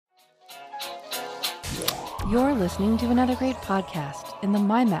You're listening to another great podcast in the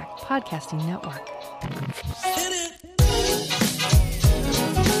MyMac Podcasting Network.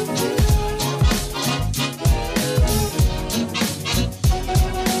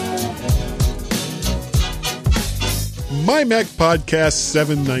 MyMac Podcast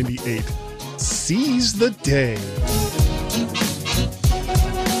 798. Seize the day.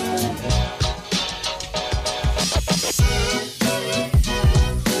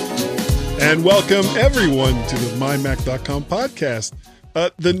 And welcome everyone to the MyMac.com podcast.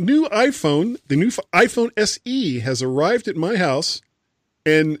 The new iPhone SE has arrived at my house,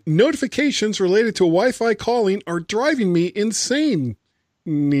 and notifications related to Wi-Fi calling are driving me insane.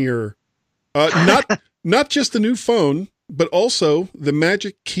 Not just the new phone, but also the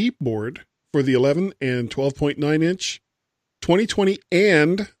Magic Keyboard for the 11 and 12.9 inch 2020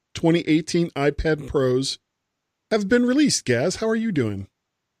 and 2018 iPad Pros have been released. Gaz, how are you doing?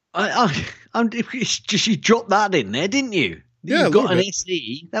 I'm just, you dropped that in there, didn't you? Yeah, you got an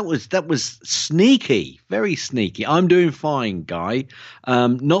SE. That was sneaky, very sneaky. I'm doing fine, Guy.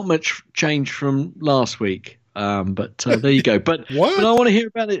 Not much change from last week, but there you go. But but I want to hear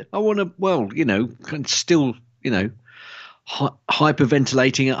about it. I want to, still,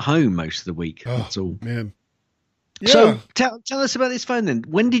 hyperventilating at home most of the week. That's all, man. Yeah. So tell us about this phone then.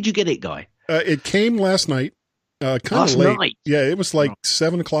 When did you get it, Guy? It came last night. Kind of late. Night. Yeah, it was like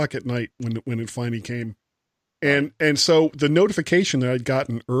 7:00 at night when it finally came. And so the notification that I'd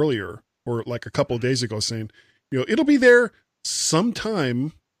gotten earlier, or like a couple of days ago, saying, it'll be there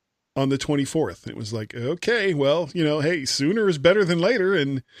sometime on the 24th. It was like, okay, well, hey, sooner is better than later.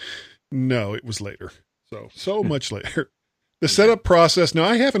 And no, it was later. So much later. The setup process. Now,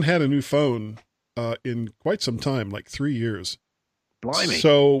 I haven't had a new phone in quite some time, like 3 years. Blimey.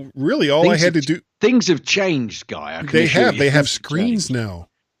 So really all I had to do. Things have changed, Guy. They have screens now.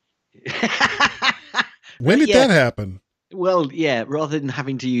 When did that happen? Well, yeah, rather than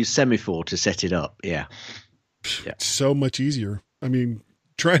having to use Semaphore to set it up. Yeah. So much easier. I mean,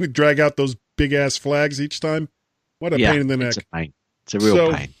 trying to drag out those big ass flags each time. What a pain in the neck. It's a pain. It's a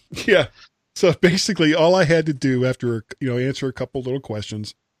real pain. Yeah. So basically all I had to do after, answer a couple little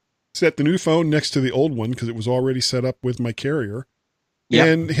questions, set the new phone next to the old one because it was already set up with my carrier. Yep.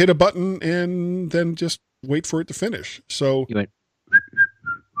 And hit a button and then just wait for it to finish. So you went.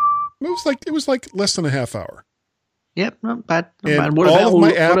 It was like less than a half hour. Yep, not bad. Not and bad. What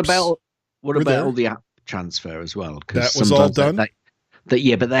about all the app transfer as well? That was all done. But they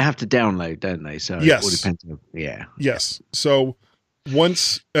have to download, don't they? So yes, it all depends on, yeah. Yes. So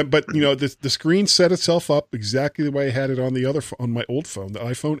once, but the screen set itself up exactly the way I had it on my old phone, the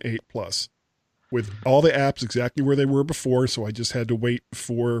iPhone 8 Plus. With all the apps exactly where they were before, so I just had to wait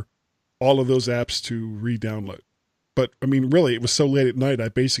for all of those apps to re-download. But, I mean, really, it was so late at night, I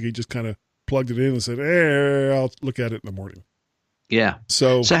basically just kind of plugged it in and said, I'll look at it in the morning. Yeah.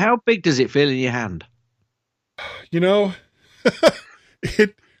 So how big does it feel in your hand? It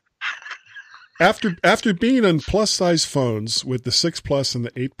after being on plus-size phones with the 6 Plus and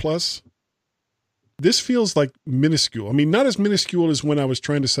the 8 Plus, this feels like minuscule. I mean, not as minuscule as when I was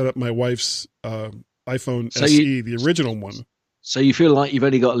trying to set up my wife's iPhone SE, the original one. So you feel like you've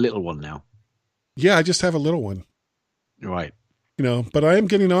only got a little one now? Yeah, I just have a little one. Right. But I am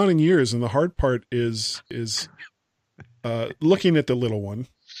getting on in years, and the hard part is looking at the little one.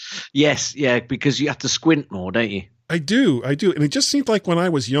 Yes, yeah, because you have to squint more, don't you? I do. And it just seemed like when I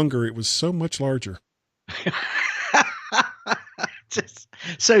was younger, it was so much larger.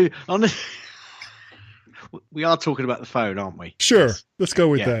 We are talking about the phone, aren't we? Sure. Let's go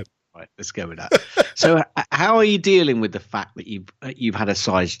with that. Right, let's go with that. So how are you dealing with the fact that you've had a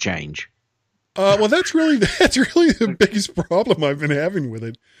size change? Well, that's really the biggest problem I've been having with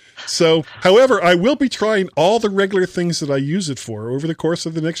it. So, however, I will be trying all the regular things that I use it for over the course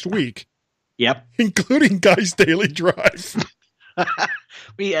of the next week. Yep. Including Guy's Daily Drive.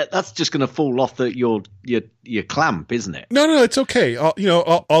 Yeah, that's just going to fall off your clamp, isn't it? No, it's okay.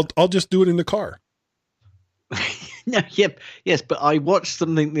 I'll just do it in the car. No, yes, but I watched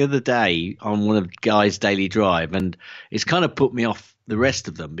something the other day on one of Guy's Daily Drive, and it's kind of put me off the rest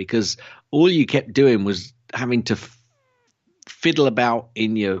of them because all you kept doing was having to fiddle about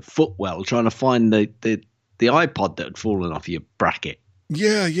in your footwell trying to find the iPod that had fallen off your bracket.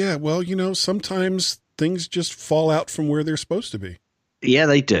 Yeah. Well, sometimes things just fall out from where they're supposed to be. Yeah,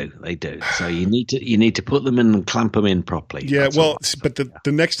 they do. So you need to put them in and clamp them in properly. Yeah, but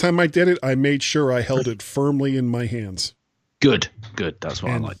the next time I did it, I made sure I held it firmly in my hands. Good. That's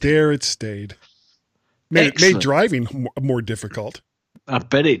what I like. There it stayed. Made driving more difficult. I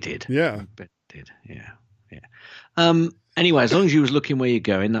bet it did. Yeah. I bet it did. Yeah. Anyway, as long as you was looking where you're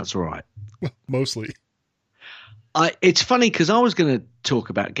going, that's all right. Mostly. It's funny because I was going to talk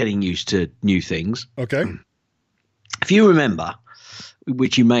about getting used to new things. Okay. If you remember,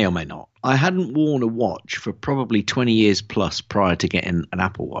 which you may or may not, I hadn't worn a watch for probably 20 years plus prior to getting an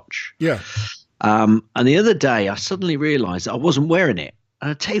Apple Watch. Yeah. And the other day, I suddenly realized I wasn't wearing it.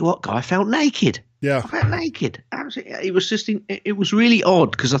 And I tell you what, Guy, I felt naked. Yeah. I felt naked. It was just, it was really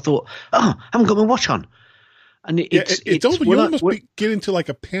odd because I thought, I haven't got my watch on. And you almost get into like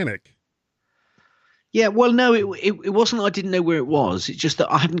a panic. Yeah, well, no, it wasn't. I didn't know where it was. It's just that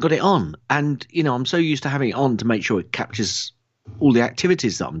I hadn't got it on, and I'm so used to having it on to make sure it captures all the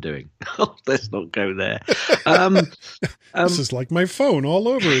activities that I'm doing. Let's not go there. This is like my phone all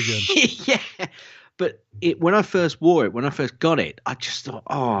over again. Yeah, but when I first wore it, when I first got it, I just thought,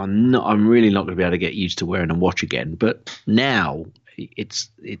 oh no, I'm really not going to be able to get used to wearing a watch again. But now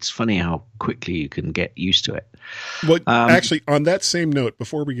it's funny how quickly you can get used to it. Well, actually, on that same note,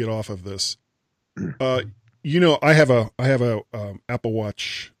 before we get off of this. I have a Apple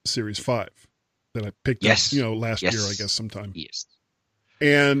Watch Series 5 that I picked up, last year, I guess sometime. Yes.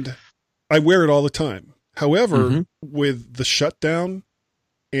 And I wear it all the time. However, with the shutdown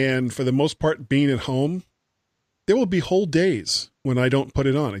and for the most part being at home, there will be whole days when I don't put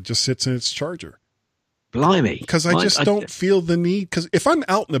it on. It just sits in its charger. Blimey. Because I just don't feel the need. Because if I'm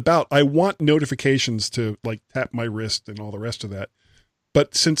out and about, I want notifications to like tap my wrist and all the rest of that.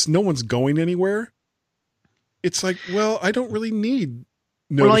 But since no one's going anywhere, it's like, well, I don't really need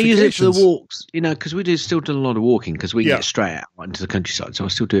notifications. Well, I use it for the walks, because we still do a lot of walking because we get straight out into the countryside. So I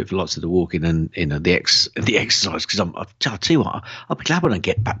still do it for lots of the walking and the exercise because I'll tell you what, I'll be glad when I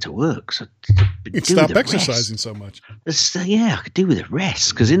get back to work. So you'd stop exercising so much. I could do with a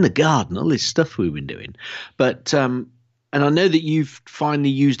rest because in the garden, all this stuff we've been doing. But and I know that you've finally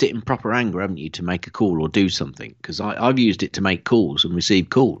used it in proper anger, haven't you, to make a call or do something? Because I've used it to make calls and receive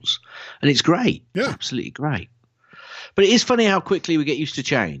calls. And it's great. Yeah. It's absolutely great. But it is funny how quickly we get used to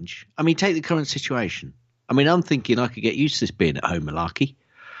change. I mean, take the current situation. I mean, I'm thinking I could get used to this being at home malarkey.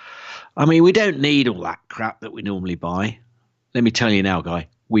 I mean, we don't need all that crap that we normally buy. Let me tell you now, Guy,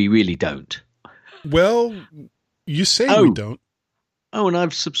 we really don't. Well, you say we don't. Oh, and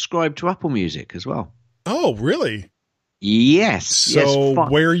I've subscribed to Apple Music as well. Oh, really? Yes. So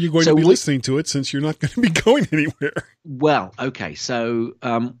where are you going to be listening to it since you're not going to be going anywhere? Well, okay. So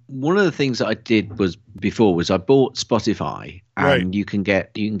one of the things that I did was I bought Spotify, and you can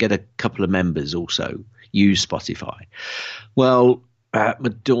get a couple of members also use Spotify. Well, my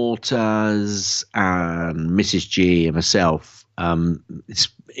daughters and Mrs. G and myself,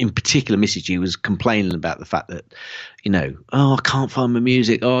 in particular, Mrs. G was complaining about the fact that, I can't find my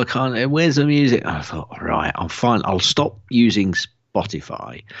music. Oh, I can't. Where's the music? And I thought, all right, I'll stop using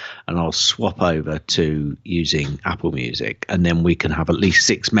Spotify and I'll swap over to using Apple Music. And then we can have at least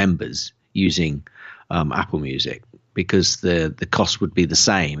 6 members using Apple Music because the cost would be the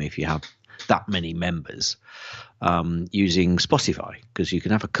same if you have that many members using Spotify, because you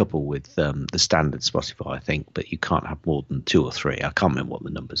can have a couple with the standard Spotify, I think, but you can't have more than 2 or 3. I can't remember what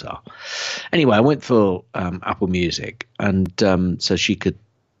the numbers are. Anyway, I went for Apple Music, and so she could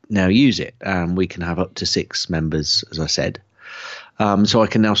now use it, and we can have up to 6 members, as I said. So I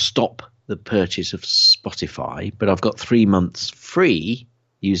can now stop the purchase of Spotify, but I've got 3 months free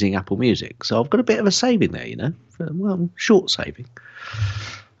using Apple Music. So I've got a bit of a saving there, short saving.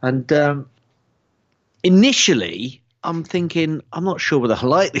 And initially, I'm thinking, I'm not sure whether I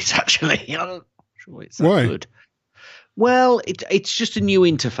like this, actually. I'm not sure it's that good. Well, it's just a new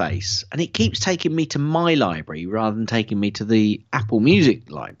interface, and it keeps taking me to my library rather than taking me to the Apple Music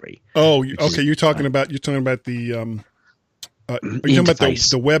library. Oh, okay. You're talking about the are you talking about the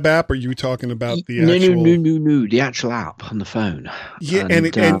web app, or are you talking about the actual? No, the actual app on the phone. Yeah,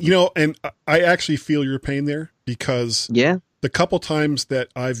 and I actually feel your pain there because the couple times that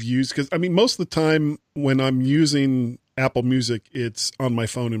I've used, because I mean, most of the time when I'm using Apple Music, it's on my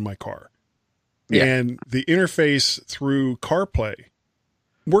phone in my car. Yeah. And the interface through CarPlay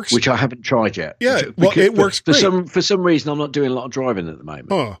works. Which I haven't tried yet. Yeah, well, it works great. For some reason, I'm not doing a lot of driving at the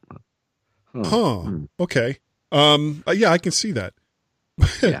moment. Okay. Yeah, I can see that.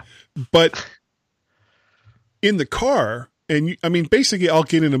 Yeah. But in the car, and basically I'll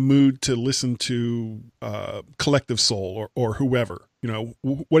get in a mood to listen to Collective Soul or whoever,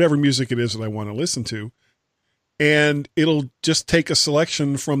 whatever music it is that I want to listen to. And it'll just take a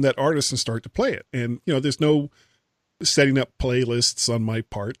selection from that artist and start to play it. And, there's no setting up playlists on my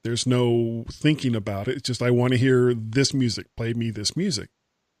part. There's no thinking about it. It's just, I want to hear this music, play me this music.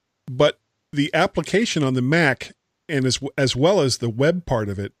 But the application on the Mac, and as well as the web part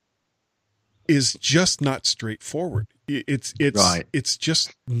of it, is just not straightforward. It's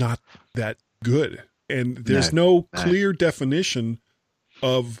just not that good. and there's no clear definition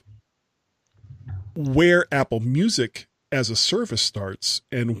of where Apple Music as a service starts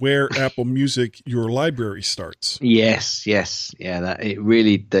and where Apple Music, your library, starts. Yes. Yeah,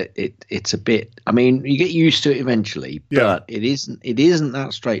 it's a bit, I mean, you get used to it eventually, but it isn't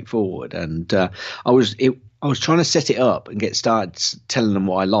that straightforward. And I was trying to set it up and get started telling them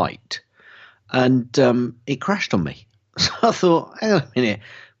what I liked, and it crashed on me. So I thought, hang on a minute,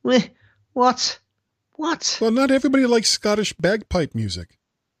 what? Well, not everybody likes Scottish bagpipe music.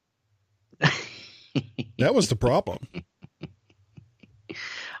 That was the problem.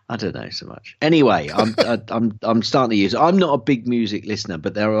 I don't know so much. Anyway, I'm starting to use it. I'm not a big music listener,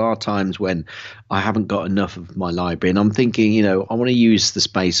 but there are times when I haven't got enough of my library, and I'm thinking, I want to use the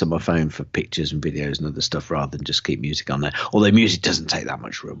space on my phone for pictures and videos and other stuff rather than just keep music on there. Although music doesn't take that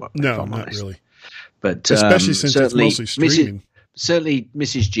much room up. No, not really. But especially since it's mostly streaming. Certainly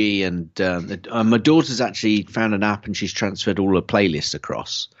Mrs. G and my daughter's actually found an app and she's transferred all her playlists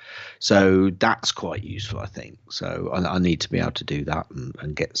across. So that's quite useful, I think. So I need to be able to do that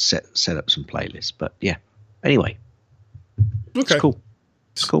and get set up some playlists. But yeah, anyway. Okay.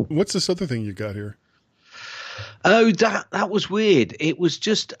 It's cool. What's this other thing you got here? Oh, that was weird. It was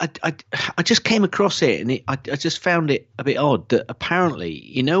just I just came across it, and I just found it a bit odd that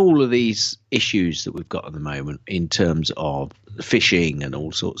apparently, all of these issues that we've got at the moment in terms of phishing and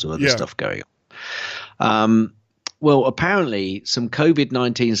all sorts of other stuff going on. Well, apparently some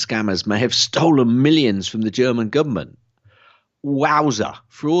COVID-19 scammers may have stolen millions from the German government. Wowza.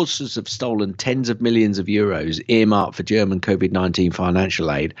 Fraudsters have stolen tens of millions of euros earmarked for German COVID-19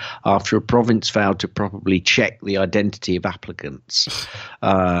 financial aid after a province failed to properly check the identity of applicants.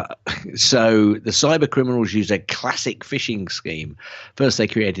 So the cyber criminals used a classic phishing scheme. First, they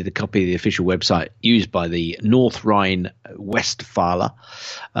created a copy of the official website used by the North Rhine-Westphalia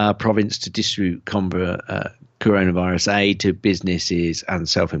province to distribute coronavirus aid to businesses and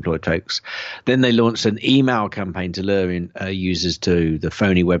self-employed folks. Then they launched an email campaign to lure in users to the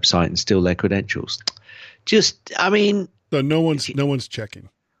phony website and steal their credentials. So no one's checking.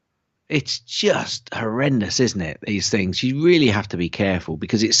 It's just horrendous, isn't it? These things. You really have to be careful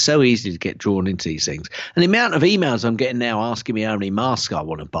because it's so easy to get drawn into these things. And the amount of emails I'm getting now asking me how many masks I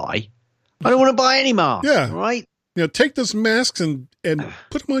want to buy. I don't want to buy any masks. Yeah. Right? Take those masks and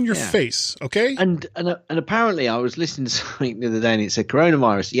put them on your face, okay? And apparently I was listening to something the other day and it said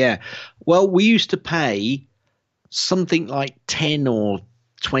coronavirus. Yeah. Well, we used to pay something like 10 or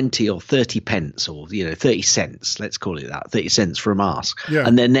 20 or 30 pence or 30 cents, let's call it that, 30 cents for a mask. Yeah.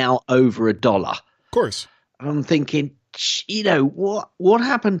 And they're now over $1. Of course. And I'm thinking, what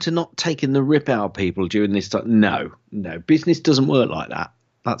happened to not taking the rip out of people during this time? No, business doesn't work like that.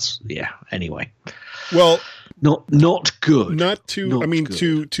 Anyway. Well, not good.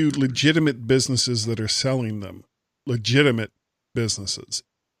 To legitimate businesses that are selling them, legitimate businesses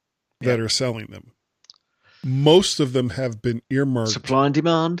that are selling them. Most of them have been earmarked. Supply and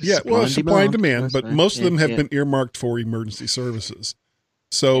demand. Yeah, supply and demand, but most of them have been earmarked for emergency services.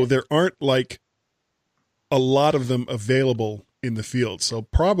 So there aren't a lot of them available in the field. So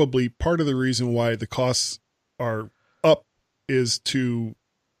probably part of the reason why the costs are up is to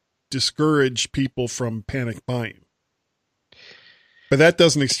discourage people from panic buying. But that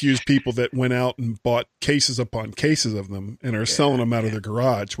doesn't excuse people that went out and bought cases upon cases of them and are selling them out of their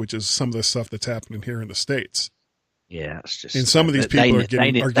garage, which is some of the stuff that's happening here in the States. Yeah, it's just. And some of these people are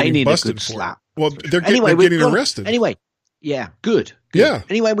getting busted for it. Well, they're getting arrested. Anyway, yeah, good. Yeah.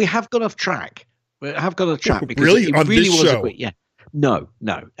 Anyway, we have got off track. Because really? It on really this was show? No,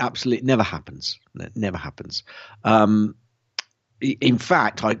 absolutely never happens. It never happens. In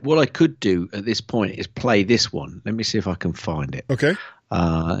fact, what I could do at this point is play this one. Let me see if I can find it. Okay.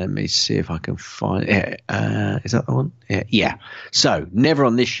 Let me see if I can find it. Is that the one? Yeah. So, never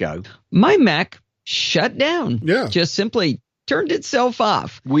on this show. My Mac shut down. Yeah. Just simply turned itself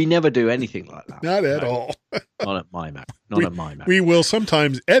off. We never do anything like that. Not at all. Not at my Mac. Not at my Mac. We will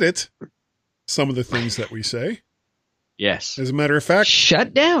sometimes edit some of the things that we say. Yes. As a matter of fact.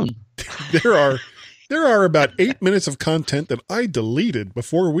 Shut down. There are about 8 minutes of content that I deleted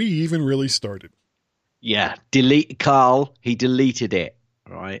before we even really started. Yeah. Carl, he deleted it.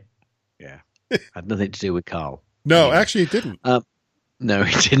 Right? Yeah. Had nothing to do with Carl. No, anyway. Actually it didn't. No,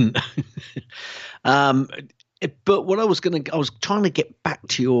 it didn't. But what I was trying to get back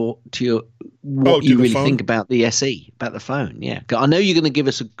to your what you really think about the SE, about the phone. Yeah. I know you're going to give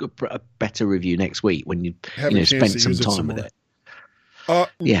us a better review next week when you spent some time with it.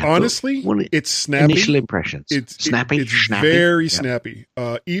 Honestly, it's snappy. Initial impressions. It's snappy. It's very snappy.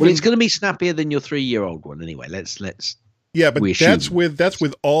 It's going to be snappier than your 3-year-old one anyway. Let's. Yeah, but that's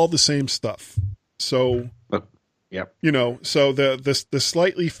with all the same stuff. So, so the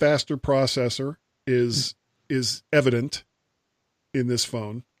slightly faster processor is evident in this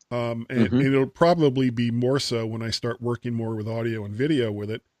phone. And it'll probably be more so when I start working more with audio and video with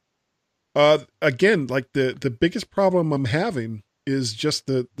it. Again, like the biggest problem I'm having is just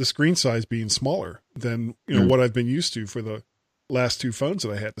the screen size being smaller than, what I've been used to for the last two phones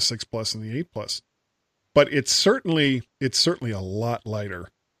that I had, the 6 Plus and the 8 Plus. But it's certainly a lot lighter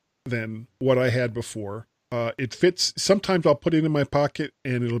than what I had before. It fits. Sometimes I'll put it in my pocket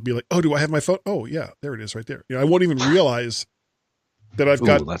and it'll be like, oh, do I have my phone? Oh yeah, there it is right there. I won't even realize that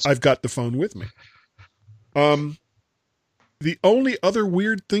I've got the phone with me. The only other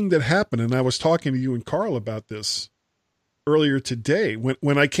weird thing that happened, and I was talking to you and Carl about this earlier today,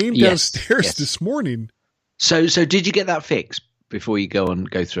 when I came downstairs this morning. So did you get that fixed before you go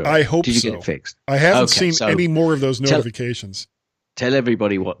through it? I hope so. Did you get it fixed? I haven't seen any more of those notifications. Tell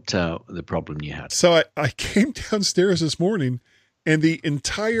everybody what the problem you had. So I came downstairs this morning, and the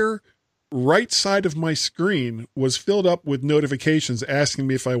entire right side of my screen was filled up with notifications asking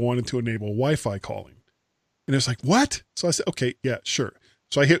me if I wanted to enable Wi-Fi calling. And it's like, what? So I said, okay, yeah, sure.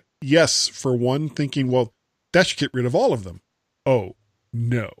 So I hit yes for one, thinking, well, that should get rid of all of them. Oh,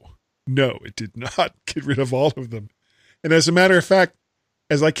 no, it did not get rid of all of them. And as a matter of fact,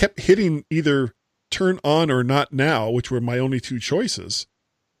 as I kept hitting either turn on or not now, which were my only two choices,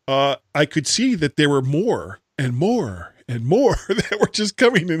 I could see that there were more and more and more that were just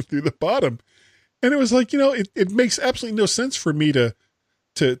coming in through the bottom. And it was like, it makes absolutely no sense for me to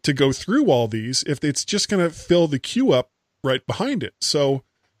go through all these if it's just going to fill the queue up right behind it. So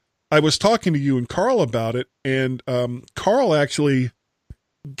I was talking to you and Carl about it, and Carl actually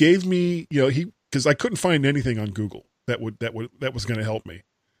gave me, because I couldn't find anything on Google that was going to help me.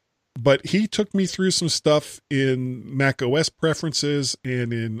 But he took me through some stuff in Mac OS preferences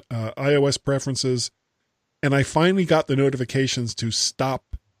and in iOS preferences, and I finally got the notifications to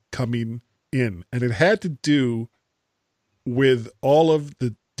stop coming in. And it had to do with all of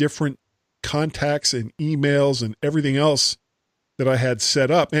the different contacts and emails and everything else that I had set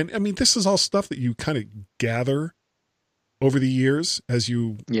up. And I mean, this is all stuff that you kind of gather over the years as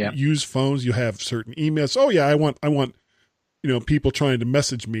you use phones. You have certain emails. Oh yeah, I want people trying to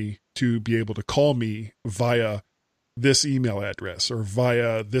message me to be able to call me via this email address or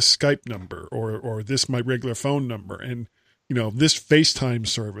via this Skype number or this my regular phone number, and this FaceTime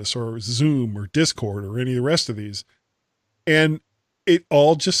service or Zoom or Discord or any of the rest of these. And it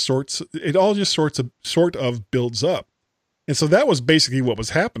all just sort of builds up. And so that was basically what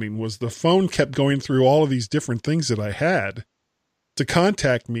was happening, was the phone kept going through all of these different things that I had to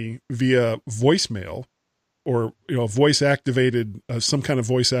contact me via voicemail or, voice activated, some kind of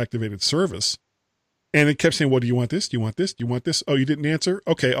voice activated service. And it kept saying, well, do you want this? Do you want this? Do you want this? Oh, you didn't answer?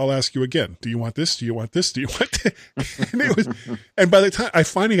 Okay, I'll ask you again. Do you want this? Do you want this? Do you want this? And by the time I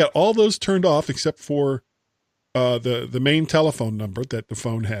finally got all those turned off, except for the main telephone number that the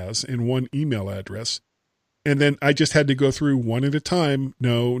phone has and one email address. And then I just had to go through one at a time.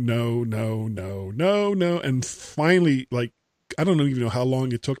 No. And finally, I don't even know how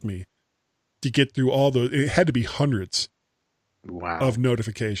long it took me to get through all those. It had to be hundreds of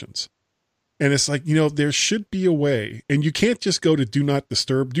notifications. And it's like, there should be a way, and you can't just go to do not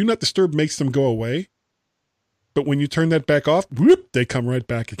disturb. Do not disturb makes them go away. But when you turn that back off, whoop, they come right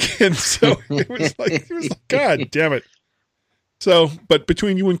back again. So it was like, God damn it. So, but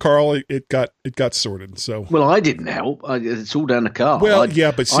between you and Carl, it got sorted. So, well, I didn't help. It's all down the car. Well,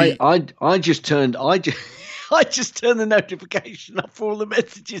 but see, I just turned the notification off for all the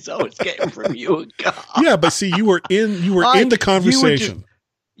messages I was getting from you and Carl. Yeah, but see, you were in the conversation.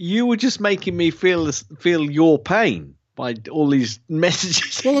 You were just making me feel your pain by all these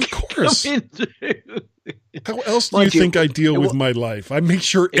messages. Well, of course. How else do you think I deal with my life? I make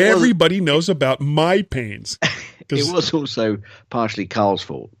sure everybody knows about my pains. It was also partially Carl's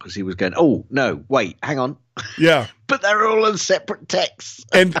fault because he was going, oh, no, wait, hang on. Yeah. But they're all in separate texts.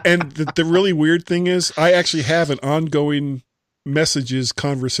 and the really weird thing is I actually have an ongoing messages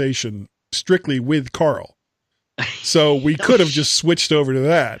conversation strictly with Carl. So we could have just switched over to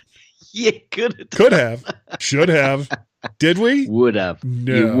that. You could have. Could have. Should have. Did we? Would have.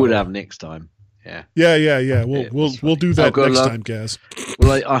 No. You would have next time. Yeah. Yeah. We'll do that next time, Gaz.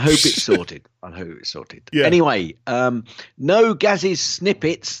 Well, I hope it's sorted. Yeah. Anyway, no Gaz's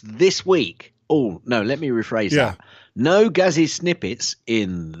snippets this week. Oh, no, let me rephrase that. No Gaz's snippets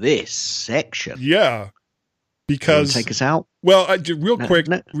in this section. Yeah. Because take us out. Well,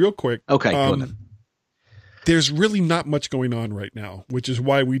 real quick. Okay, go on then. There's really not much going on right now, which is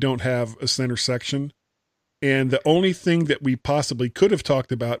why we don't have a center section. And the only thing that we possibly could have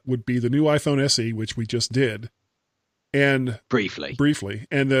talked about would be the new iPhone SE, which we just did. And briefly.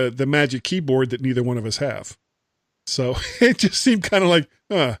 And the Magic Keyboard that neither one of us have. So it just seemed kind of like,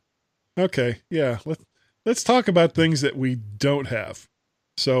 okay, yeah, let's talk about things that we don't have.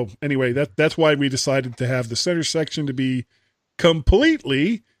 So anyway, that's why we decided to have the center section to be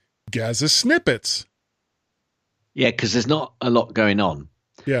completely Gaz's snippets. Yeah, because there's not a lot going on.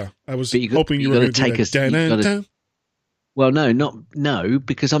 Yeah, I was hoping you were going to take us. Well, no,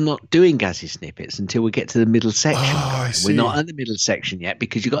 because I'm not doing Gaz's snippets until we get to the middle section. I see. We're not at the middle section yet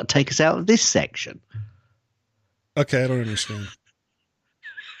because you've got to take us out of this section. Okay, I don't understand.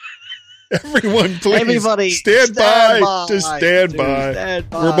 Everyone, please. Everybody, stand by. Just stand by.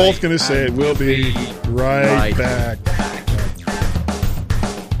 We're both going to say it. We'll be right back.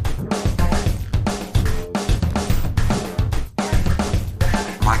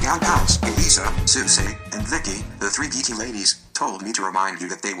 My gal pals, Elisa, Susie, and Vicky, the three geeky ladies, told me to remind you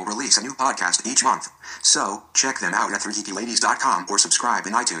that they will release a new podcast each month. So, check them out at 3geekyladies.com or subscribe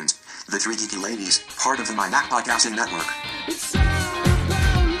in iTunes. The Three Geeky Ladies, part of the My Mac Podcasting Network.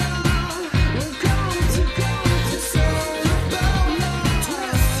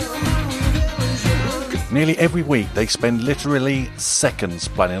 Nearly every week they spend literally seconds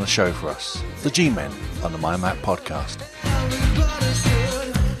planning a show for us. The G-Men on the My Mac Podcast.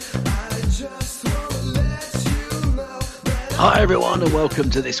 Hi everyone and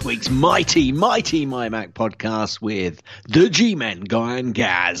welcome to this week's mighty My Mac Podcast with the G-Men, Guy and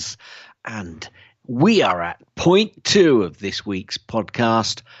Gaz. And we are at point 2 of this week's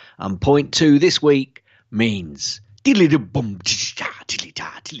podcast. And point 2 this week means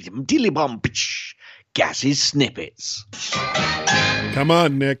Gaz's snippets. Come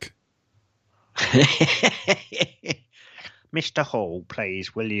on, Nick. Mr. Hall,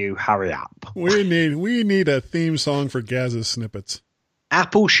 please, will you hurry up? We need a theme song for Gaz's snippets.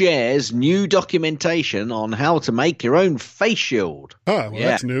 Apple shares new documentation on how to make your own face shield.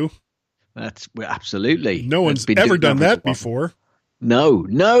 That's new. That's absolutely. No one's ever done that before.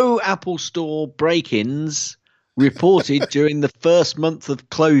 No Apple Store break-ins reported during the first month of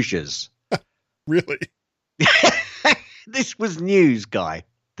closures. Really? This was news, Guy.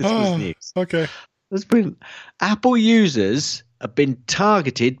 This was news. Okay. There's been Apple users have been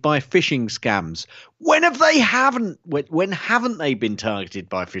targeted by phishing scams. When haven't they been targeted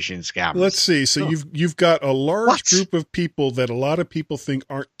by phishing scams? Let's see. So you've got a large group of people that a lot of people think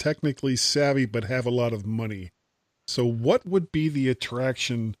aren't technically savvy but have a lot of money. So what would be the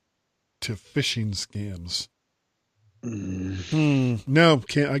attraction to phishing scams? No,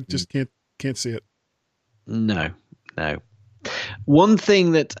 I just can't see it. No. One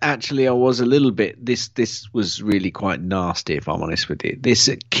thing that actually I was a little bit, this was really quite nasty, if I'm honest with you. This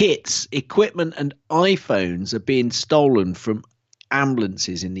kits, equipment and iPhones are being stolen from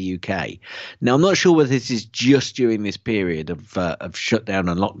ambulances in the UK. Now, I'm not sure whether this is just during this period of shutdown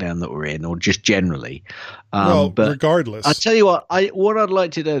and lockdown that we're in or just generally. But regardless. I'll tell you what I'd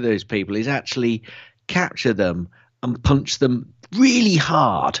like to do to those people is actually capture them and punch them really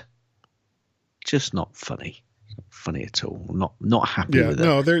hard. Just not funny. Funny at all. Not happy with it.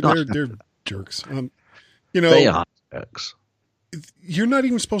 No, they're jerks. They are jerks. You're not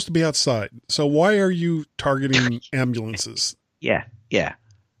even supposed to be outside. So why are you targeting ambulances? Yeah.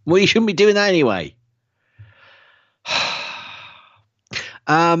 Well, you shouldn't be doing that anyway.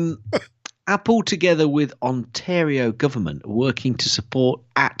 Apple, together with Ontario government, are working to support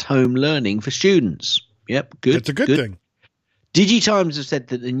at-home learning for students. Yep, good. It's a good thing. DigiTimes have said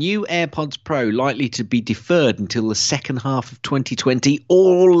that the new AirPods Pro likely to be deferred until the second half of 2020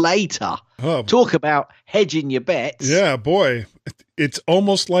 or later. Oh. Talk about hedging your bets. Yeah, boy. It's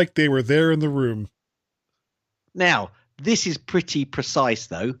almost like they were there in the room. Now, this is pretty precise,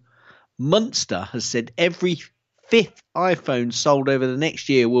 though. Munster has said every 5th iPhone sold over the next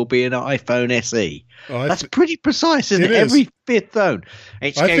year will be an iPhone SE. That's pretty precise, isn't it? Every 5th phone.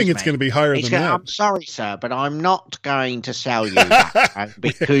 I think it's going to be higher than that. I'm sorry, sir, but I'm not going to sell you that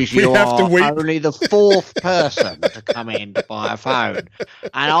because you are only the 4th person to come in to buy a phone.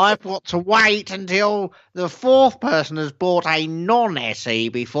 And I've got to wait until the 4th person has bought a non-SE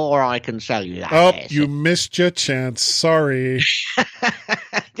before I can sell you that SE. You missed your chance. Sorry.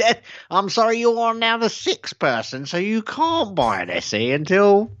 I'm sorry, you are now the 6th person, so you can't buy an SE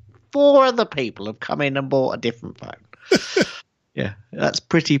until 4 other people have come in and bought a different phone. Yeah, that's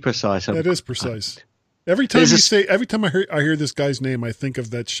pretty precise. That is precise. Every time I hear this guy's name, I think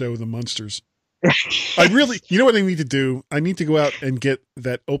of that show, The Munsters. You know what I need to do? I need to go out and get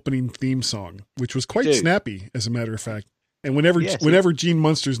that opening theme song, which was quite snappy, as a matter of fact. And whenever Gene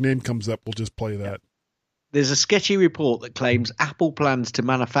Munster's name comes up, we'll just play that. There's a sketchy report that claims Apple plans to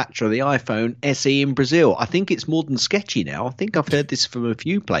manufacture the iPhone SE in Brazil. I think it's more than sketchy now. I think I've heard this from a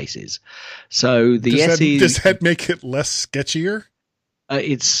few places. So the SE... Does that make it less sketchier?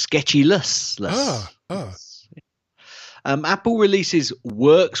 It's sketchy-less. Apple releases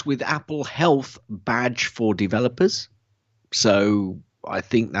Works with Apple Health badge for developers. So I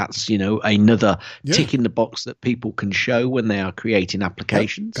think that's, another tick in the box that people can show when they are creating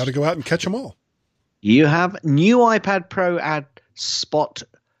applications. Got to go out and catch them all. You have new iPad Pro ad spot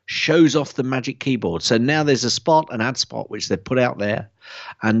shows off the Magic Keyboard. So now there's a spot, an ad spot, which they've put out there.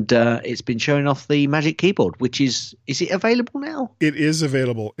 And it's been showing off the Magic Keyboard, which is it available now? It is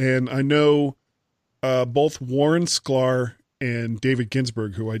available. And I know both Warren Sklar and David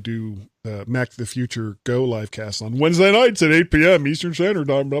Ginsburg, who I do Mac to the Future Go live cast on Wednesday nights at 8 p.m. Eastern Standard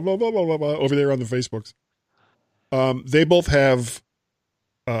Time, blah, blah, blah, blah, blah, blah, over there on the Facebooks. They both have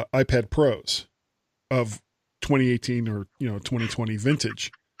iPad Pros of 2018 or 2020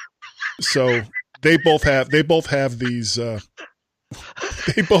 vintage. So they both have these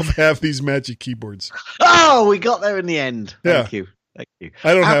Magic Keyboards. Oh, we got there in the end. Yeah. Thank you.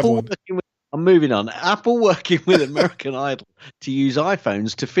 I don't have one. I'm moving on. Apple working with American Idol to use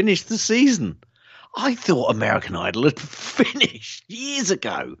iPhones to finish the season. I thought American Idol had finished years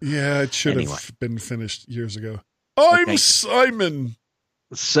ago. Yeah, it should have been finished years ago. I'm Simon.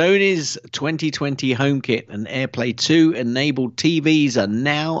 Sony's 2020 HomeKit and AirPlay 2 enabled TVs are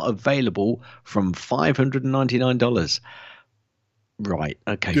now available from $599. Right.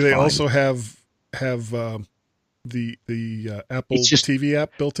 Okay. Do they also have the Apple TV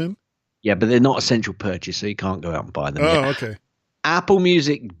app built in? Yeah, but they're not essential purchase, so you can't go out and buy them. Oh, okay. Apple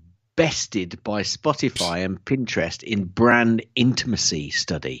Music bested by Spotify and Pinterest in brand intimacy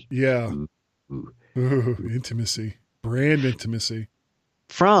study. Yeah. Ooh, intimacy. Brand intimacy.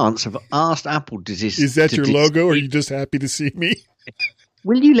 France have asked Apple to Is that your logo, or are you just happy to see me?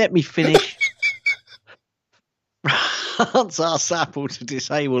 Will you let me finish? France asked Apple to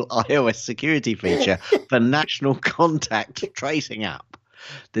disable iOS security feature for National Contact Tracing app.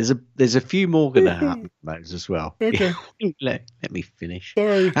 There's a few more going to happen those as well. Okay. Let me finish.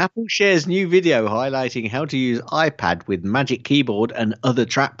 Sorry. Apple shares new video highlighting how to use iPad with Magic Keyboard and other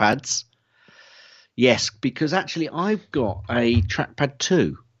trackpads. Yes, because actually I've got a Trackpad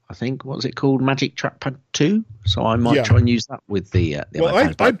 2. I think, what's it called? Magic Trackpad 2. So I might try and use that with the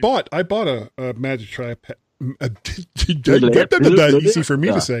iPad. I bought a Magic Trackpad. Easy for me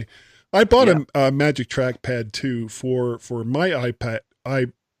to say. I bought a Magic Trackpad 2 for my iPad.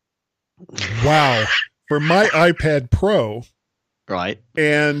 For my iPad Pro. Right.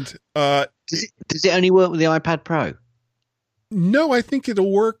 And does it only work with the iPad Pro? No, I think it'll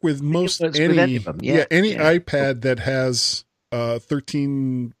work with most any of them. Any iPad that has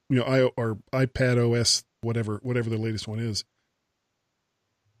 13, or iPad OS, whatever the latest one is.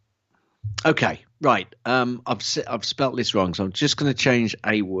 Okay, right. I've spelt this wrong, so I'm just going to change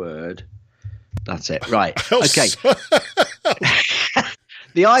a word. That's it. Right. Okay.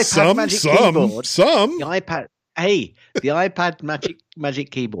 The iPad Magic Keyboard. The iPad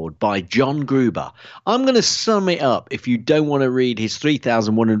Magic Keyboard by John Gruber. I'm going to sum it up if you don't want to read his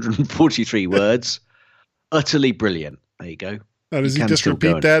 3,143 words. Utterly brilliant. There you go. Now, does he just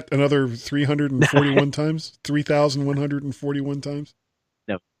repeat that another 341 times? 3,141 times?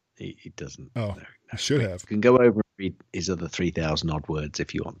 No, he doesn't. Oh, I should have. You can go over and read his other 3,000 odd words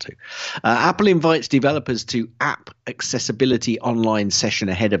if you want to. Apple invites developers to app accessibility online session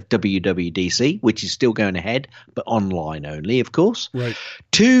ahead of WWDC, which is still going ahead, but online only, of course. Right.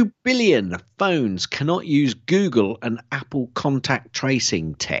 2 billion phones cannot use Google and Apple contact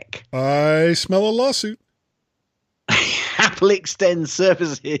tracing tech. I smell a lawsuit. Apple extends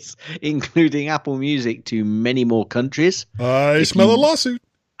services, including Apple Music, to many more countries. I smell a lawsuit.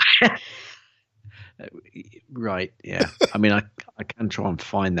 Right, yeah. I mean, I can try and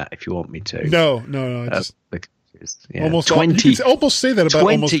find that if you want me to. No. Almost 20. You can almost say that about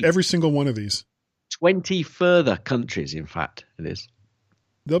almost every single one of these. 20 further countries, in fact, it is.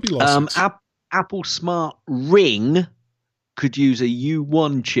 There'll be lawsuits. Apple Smart Ring could use a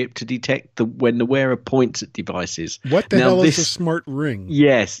U1 chip to detect when the wearer points at devices. What the hell is a smart ring?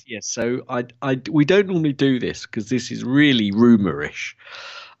 Yes. So we don't normally do this because this is really rumorish.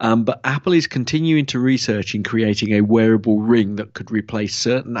 But Apple is continuing to research in creating a wearable ring that could replace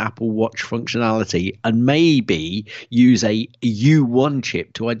certain Apple Watch functionality and maybe use a U1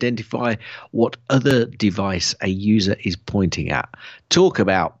 chip to identify what other device a user is pointing at. Talk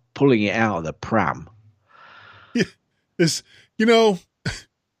about pulling it out of the pram.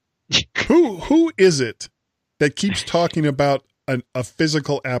 Who is it that keeps talking about a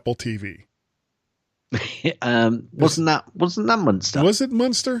physical Apple TV? Wasn't that Munster? Was it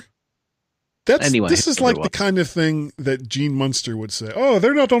Munster? Anyway, this is like the kind of thing that Gene Munster would say. Oh,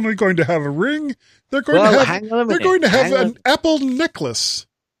 they're not only going to have a ring, they're going to have an apple necklace.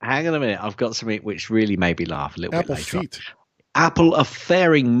 Hang on a minute. I've got something which really made me laugh a little apple bit later feet. Apple are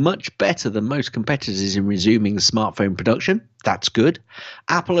faring much better than most competitors in resuming smartphone production. That's good.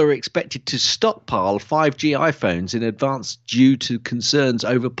 Apple are expected to stockpile 5G iPhones in advance due to concerns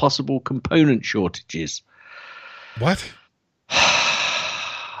over possible component shortages. What?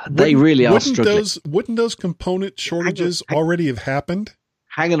 They really are struggling. Wouldn't those component shortages already have happened?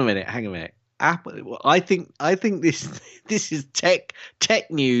 Hang on a minute. Apple. I think this is tech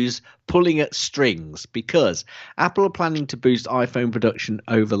news pulling at strings, because Apple are planning to boost iPhone production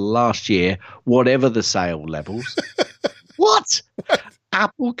over last year, whatever the sale levels. What?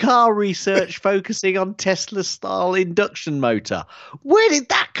 Apple car research focusing on Tesla-style induction motor. Where did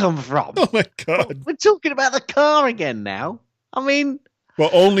that come from? Oh my God! We're talking about the car again now. I mean, well,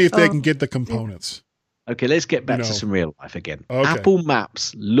 only if they can get the components. Okay, let's get back to some real life again. Okay. Apple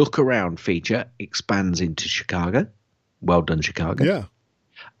Maps Look Around feature expands into Chicago. Well done, Chicago. Yeah.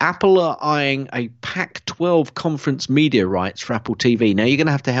 Apple are eyeing a Pac-12 conference media rights for Apple TV. Now, you're going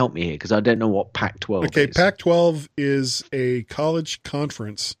to have to help me here because I don't know what Pac-12 is. Okay, Pac-12 is a college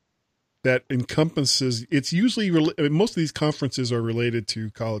conference that encompasses, it's usually, most of these conferences are related to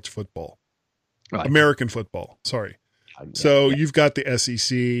college football. Right. American football, sorry. So you've got the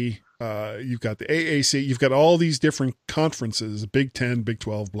SEC, you've got the AAC, you've got all these different conferences, Big 10, Big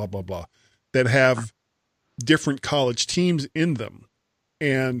 12, blah, blah, blah, that have different college teams in them.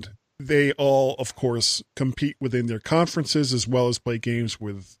 And they all, of course, compete within their conferences as well as play games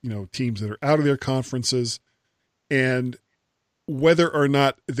with, teams that are out of their conferences. And whether or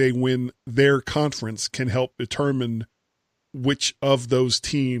not they win their conference can help determine which of those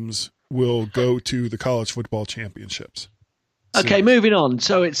teams will go to the college football championships. Okay, moving on.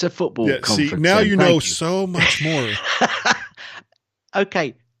 So it's a football conference. See, now you know so much more.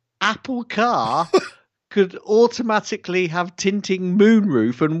 Okay, Apple Car could automatically have tinting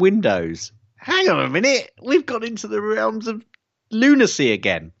moonroof and windows. Hang on a minute. We've got into the realms of lunacy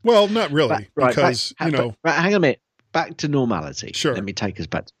again. Well, not really, because, hang on a minute. Back to normality. Sure. Let me take us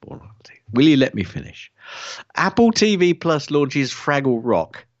back to normality. Will you let me finish? Apple TV Plus launches Fraggle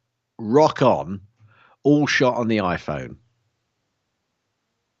Rock. Rock On, all shot on the iPhone.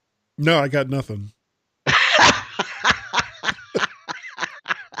 No, I got nothing.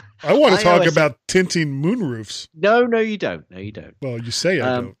 I want to talk about tinting moonroofs. No, you don't. Well, you say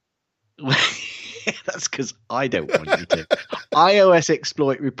I don't. That's because I don't want you to. iOS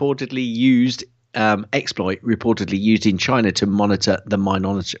exploit reportedly used in China to monitor the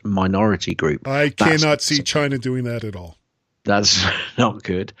minority group. I cannot see China doing that at all. That's not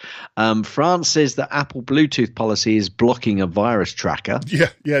good. France says that Apple Bluetooth policy is blocking a virus tracker.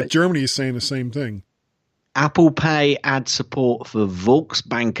 Yeah. Germany is saying the same thing. Apple Pay adds support for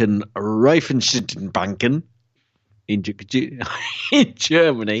Volksbanken Raiffeisenbanken in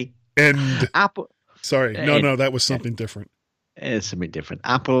Germany. And Apple. Sorry, no, that was something different. It's something different.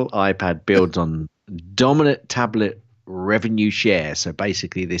 Apple iPad builds on dominant tablet revenue share. So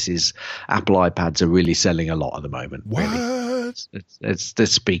basically, this is Apple iPads are really selling a lot at the moment. What? Really. It's to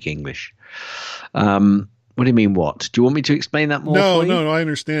speak English. What do you mean? What? Do you want me to explain that more? No, I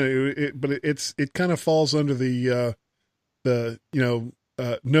understand it, but it kind of falls under the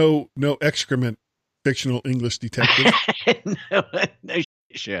no excrement fictional English detective. no,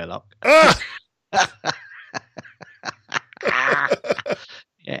 Sherlock. Yeah,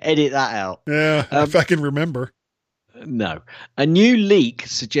 edit that out. Yeah, if I can remember. No. A new leak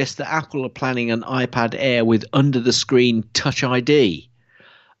suggests that Apple are planning an iPad Air with under-the-screen Touch ID.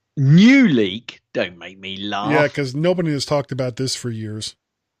 New leak? Don't make me laugh. Yeah, because nobody has talked about this for years.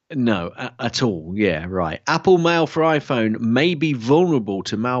 No, at all. Yeah, right. Apple Mail for iPhone may be vulnerable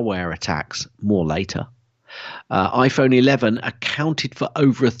to malware attacks. More later. iPhone 11 accounted for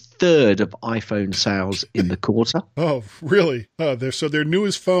over a third of iPhone sales in the quarter. Oh, really? So their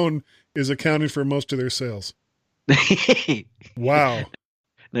newest phone is accounting for most of their sales. Wow.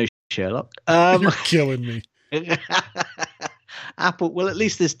 No, Sherlock. You're killing me. Apple, well, at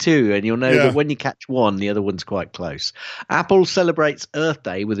least there's two, and you'll know that when you catch one, the other one's quite close. Apple celebrates Earth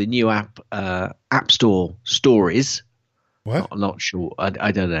Day with a new app Store Stories. What? I'm not sure.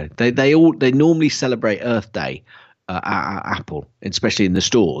 I don't know. They normally celebrate Earth Day at Apple, especially in the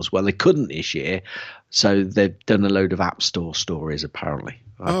stores. Well, they couldn't this year, so they've done a load of App Store stories apparently.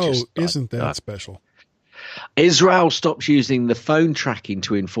 Isn't that special? Israel stops using the phone tracking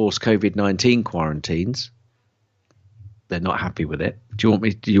to enforce COVID-19 quarantines. they're not happy with it. Do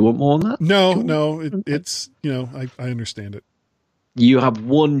you want more on that? No, it's, I understand it. You have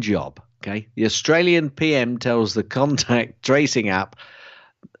one job, okay? The Australian PM tells the contact tracing app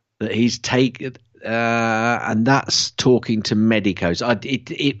that he's taken, and that's talking to medicos. I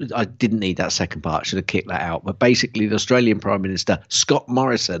didn't need that second part. I should have kicked that out. But basically, the Australian Prime Minister, Scott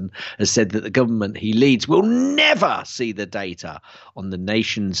Morrison, has said that the government he leads will never see the data on the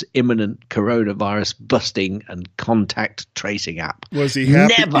nation's imminent coronavirus busting and contact tracing app. Was he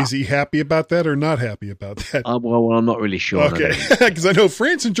happy? Never. Is he happy about that or not happy about that? Well, I'm not really sure. Okay, because I know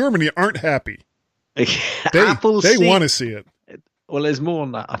France and Germany aren't happy. They want to see it. Well, there's more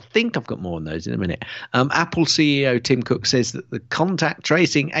on that. I think I've got more on those in a minute. Apple CEO Tim Cook says that the contact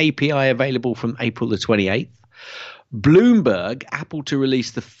tracing API available from April the 28th. Bloomberg, Apple to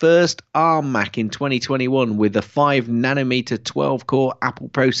release the first ARM Mac in 2021 with a 5-nanometer 12-core Apple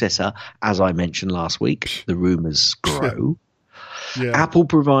processor, as I mentioned last week. The rumors grow. Yeah. Apple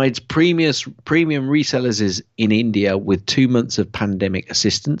provides premium resellers in India with 2 months of pandemic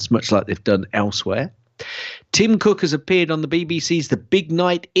assistance, much like they've done elsewhere. Tim Cook has appeared on the BBC's The Big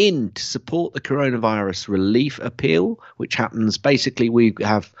Night In to support the coronavirus relief appeal, which happens basically we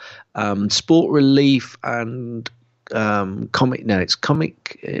have sport relief and comic. No, it's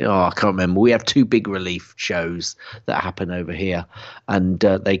comic. Oh, I can't remember. We have 2 big relief shows that happen over here, and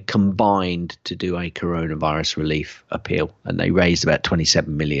they combined to do a coronavirus relief appeal, and they raised about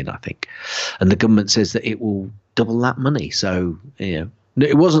 27 million, I think. And the government says that it will double that money. So,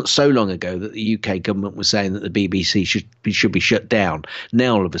 it wasn't so long ago that the UK government was saying that the BBC should be shut down.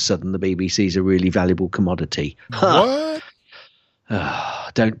 Now, all of a sudden, the BBC is a really valuable commodity. What?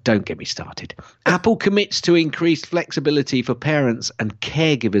 Don't get me started. Apple commits to increased flexibility for parents and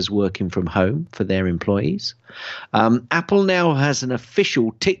caregivers working from home for their employees. Apple now has an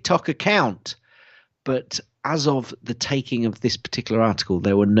official TikTok account, but as of the taking of this particular article,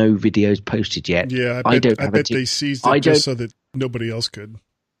 there were no videos posted yet. Yeah, I bet they seized it just so that nobody else could.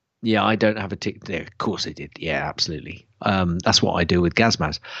 Yeah, I don't have a tick there. Of course they did. Yeah, absolutely. That's what I do with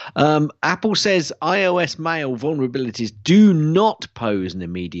Gazmaz. Apple says iOS Mail vulnerabilities do not pose an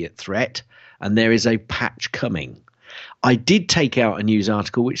immediate threat, and there is a patch coming. I did take out a news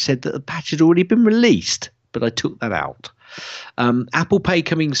article which said that the patch had already been released, but I took that out. Apple Pay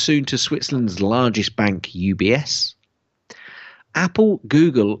coming soon to Switzerland's largest bank, UBS. Apple,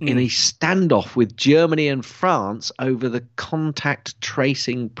 Google in a standoff with Germany and France over the contact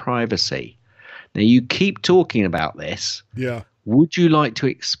tracing privacy. Now, you keep talking about this. Yeah. Would you like to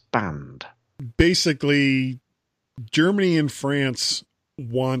expand? Basically, Germany and France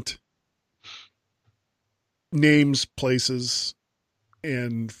want names, places,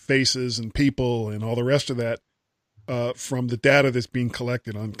 and faces and people and all the rest of that from the data that's being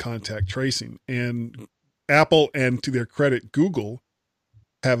collected on contact tracing. And Apple, and to their credit, Google,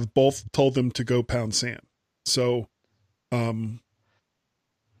 have both told them to go pound sand. So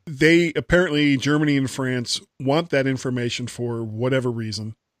they apparently, Germany and France, want that information for whatever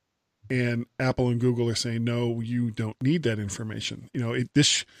reason. And Apple and Google are saying, no, you don't need that information.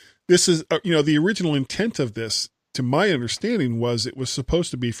 This is, the original intent of this, to my understanding, was it was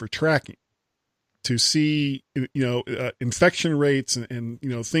supposed to be for tracking, to see, infection rates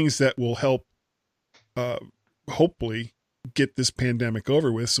and things that will help hopefully get this pandemic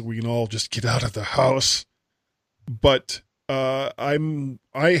over with so we can all just get out of the house. But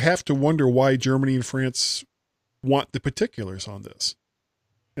I have to wonder why Germany and France want the particulars on this.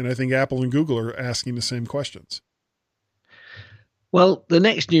 And I think Apple and Google are asking the same questions. Well, the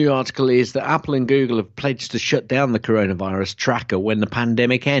next new article is that Apple and Google have pledged to shut down the coronavirus tracker when the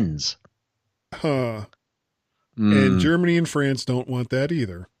pandemic ends. And Germany and France don't want that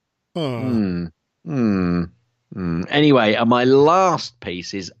either. Anyway, my last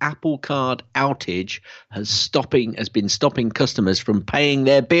piece is Apple Card outage has been stopping customers from paying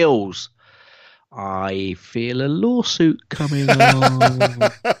their bills. I feel a lawsuit coming on.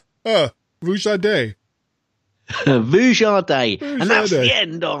 Vujade. Vujade. And that's the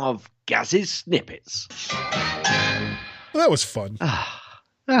end of Gaz's Snippets. Well, that was fun.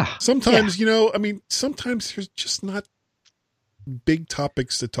 Sometimes, sometimes there's just not big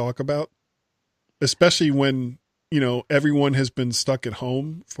topics to talk about, especially when, everyone has been stuck at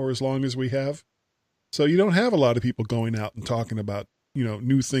home for as long as we have. So you don't have a lot of people going out and talking about,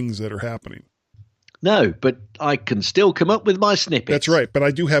 new things that are happening. No, but I can still come up with my snippets. That's right. But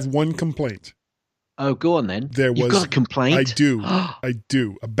I do have one complaint. Oh, go on then. You've got a complaint? I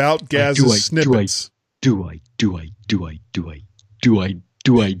do. About Gaz's Snippets. Do I?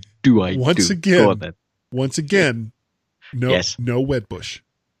 Once again, no Wedbush.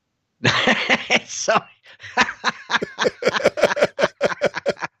 Sorry.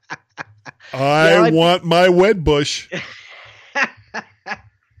 I want my Wedbush,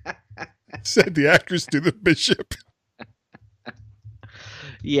 said the actress to the bishop.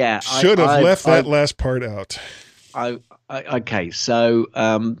 Yeah. Should have left that last part out. Okay, so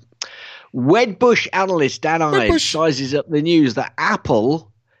Wedbush analyst Dan Ives sizes up the news that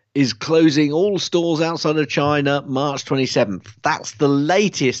Apple is closing all stores outside of China March 27th. That's the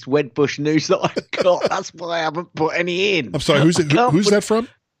latest Wedbush news that I've got. That's why I haven't put any in. I'm sorry, who's that from?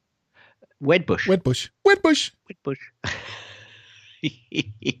 Wedbush.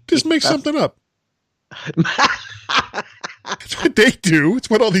 Just make something up. That's what they do. It's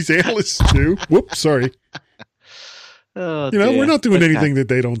what all these analysts do. Whoops, sorry. Oh, we're not doing anything that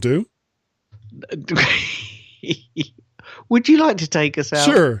they don't do. Would you like to take us out?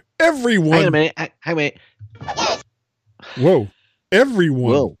 Sure. Everyone. Hang on a minute. Whoa.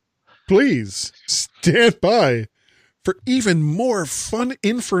 Everyone. Whoa. Please stand by for even more fun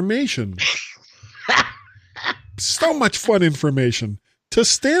information. So much fun information to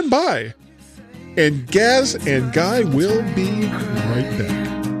stand by. And Gaz and Guy will be right back.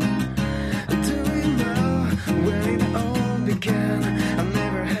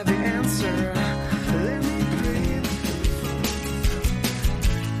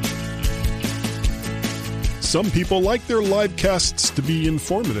 Some people like their live casts to be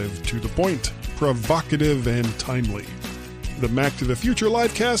informative, to the point, provocative, and timely. The Mac to the Future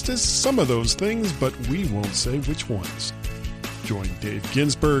livecast is some of those things, but we won't say which ones. Join Dave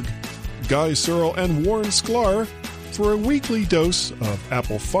Ginsburg, Guy Searle, and Warren Sklar for a weekly dose of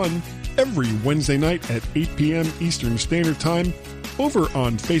Apple fun every Wednesday night at 8 p.m. Eastern Standard Time over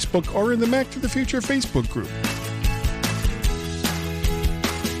on Facebook or in the Mac to the Future Facebook group.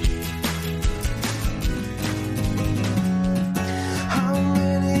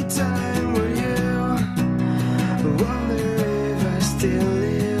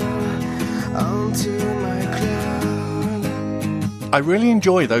 I really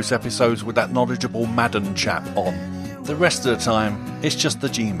enjoy those episodes with that knowledgeable Madden chap on. The rest of the time, it's just the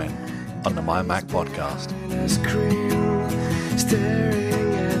G-Men on the My Mac podcast.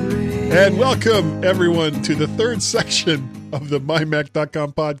 And welcome, everyone, to the third section of the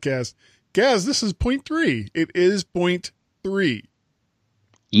MyMac.com podcast. Gaz, this is point 3. It is point 3.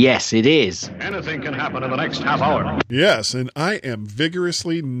 Yes, it is. Anything can happen in the next half hour. Yes, and I am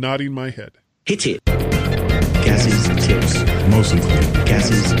vigorously nodding my head. Hit it. Gaz's tips. Mostly.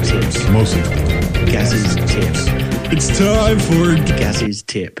 Gaz's tips. Mostly. Gaz's tips. It's time for Gaz's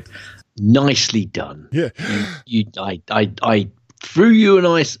tip. Nicely done. Yeah. I threw you a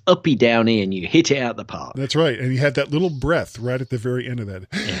nice uppy downy and you hit it out the park. That's right. And you had that little breath right at the very end of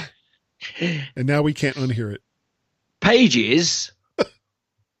that. And now we can't unhear it. Pages.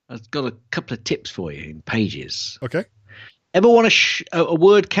 I've got a couple of tips for you in Pages. Okay. Ever want a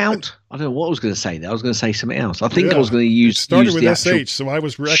word count? I don't know what I was going to say there. I was going to say something else. I think I was going to use. It started use with the SH, so I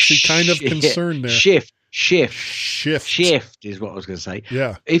was actually kind of concerned there. Shift is what I was going to say.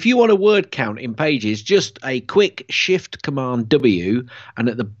 Yeah. If you want a word count in Pages, just a quick Shift Command W, and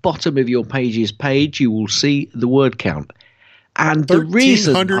at the bottom of your Pages page, you will see the word count. And the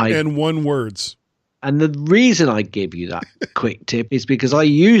reason 1,301 words. And the reason I give you that quick tip is because I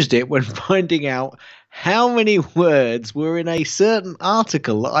used it when finding out how many words were in a certain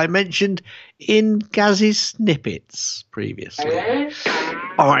article that I mentioned in Gaz's snippets previously.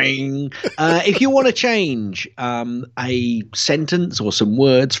 If you want to change a sentence or some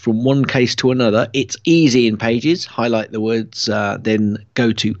words from one case to another, it's easy in Pages. Highlight the words, then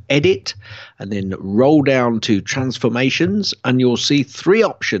go to Edit, and then roll down to Transformations, and you'll see 3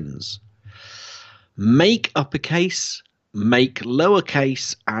 options. Make uppercase, make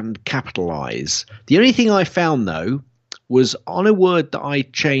lowercase, and capitalize. The only thing I found, though, was on a word that I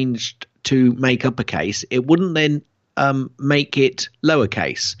changed to make uppercase, it wouldn't then make it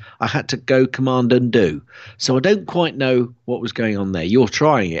lowercase. I had to go Command Undo. So I don't quite know what was going on there. You're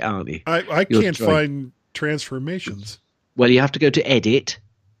trying it, aren't you? I can't find transformations. Well, you have to go to Edit.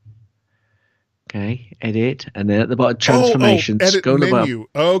 Okay, Edit, and then at the bottom, Transformations. Edit menu.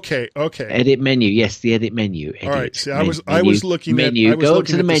 Okay. Edit menu. Yes, the Edit menu. Edit, all right. See, I was looking menu. at Go up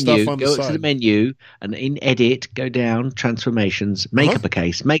to the menu. Go to the menu, and in Edit, go down Transformations. Make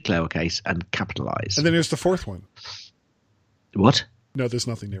uppercase, make lowercase, and capitalize. And then there's the 4th one. What? No, there's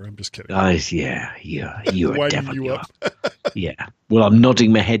nothing there. I'm just kidding. Yeah. You're definitely you up. Yeah. Well, I'm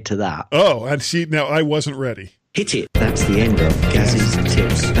nodding my head to that. Oh, and see, now I wasn't ready. Hit it. That's the end of Gaz's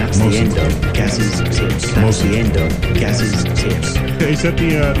tips. That's the end of Gaz's tips. That's the end of Gaz's tips. Is that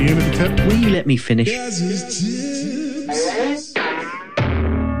the end of the tip? Will you let me finish? Gaz's tips.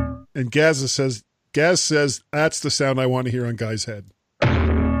 And Gaz says Gaz says that's the sound I want to hear on Guy's head.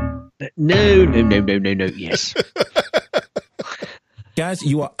 No. Yes. Gaz,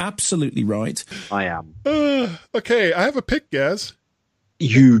 you are absolutely right. I am. Okay, I have a pick, Gaz.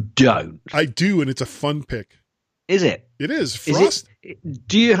 You don't. I do, and it's a fun pick. Is it? It is. Frost.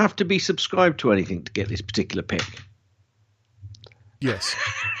 Do you have to be subscribed to anything to get this particular pick? Yes.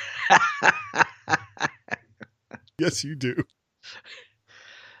 Yes, you do.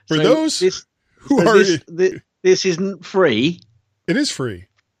 For So those who are... This isn't free. It is free.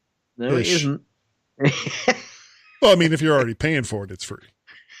 No, it isn't. Well, I mean, if you're already paying for it, it's free.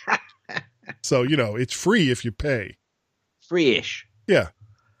 So, it's free if you pay. Free-ish. Yeah.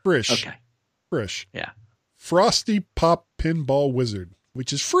 Frish. Okay. Frish. Yeah. Frosty Pop Pinball Wizard,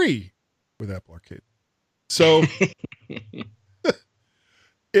 which is free with Apple Arcade. So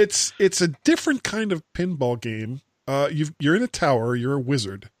it's a different kind of pinball game. You're in a tower, you're a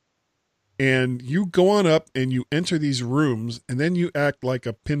wizard, and you go on up and you enter these rooms, and then you act like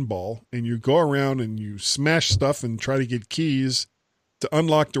a pinball, and you go around and you smash stuff and try to get keys to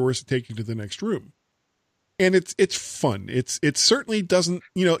unlock doors to take you to the next room. And it's fun. It certainly doesn't,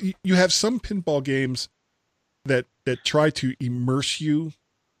 you have some pinball games that try to immerse you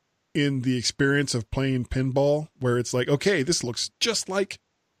in the experience of playing pinball, where it's like, okay, this looks just like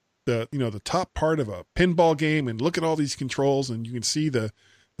the top part of a pinball game, and look at all these controls, and you can see the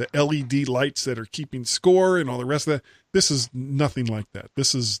LED lights that are keeping score and all the rest of that. This is nothing like that.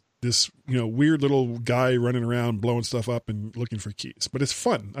 This is this, weird little guy running around blowing stuff up and looking for keys, but it's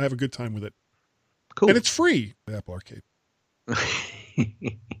fun. I have a good time with it. Cool. And it's free with Apple Arcade.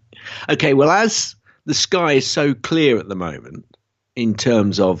 Okay, well, as the sky is so clear at the moment in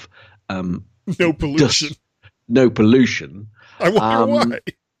terms of no pollution. No pollution. I wonder why.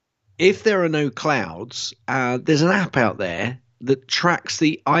 If there are no clouds, there's an app out there that tracks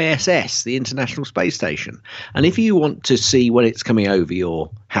the ISS, the International Space Station. And if you want to see when it's coming over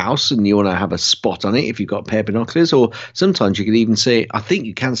your house and you want to have a spot on it, if you've got a pair of binoculars, or sometimes you can even see it, I think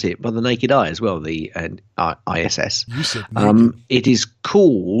you can see it by the naked eye as well, the ISS. You said it is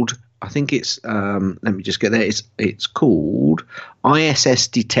called, I think it's, let me just get there. It's called ISS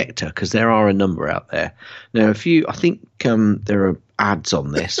Detector, because there are a number out there. Now, I think there are ads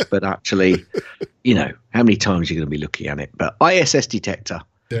on this, but actually, how many times you're going to be looking at it. But ISS Detector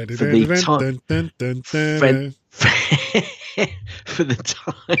for the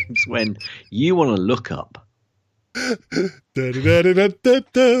times when you want to look up.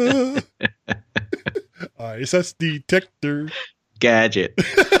 ISS Detector. Gadget.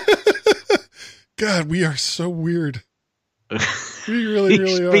 God, we are so weird. We really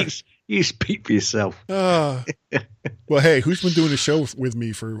are. You speak for yourself. Well, hey, who's been doing a show with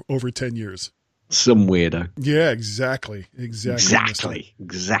me for over 10 years? Some weirdo. Yeah, exactly.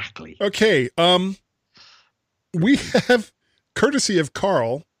 Okay. We have, courtesy of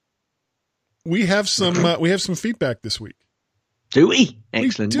Carl, we have some feedback this week. Do we?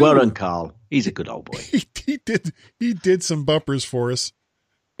 Excellent. Well done, Carl. He's a good old boy. He did some bumpers for us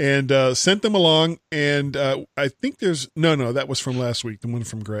and sent them along. And I think that was from last week, the one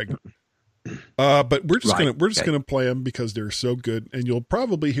from Greg. But we're just gonna play them because they're so good, and you'll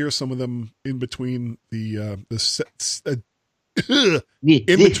probably hear some of them in between the segments.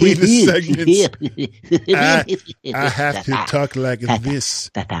 I have to talk like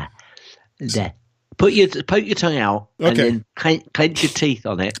this. Poke your tongue out, okay, and then clench your teeth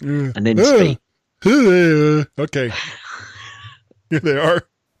on it, and then speak. Okay, here they are.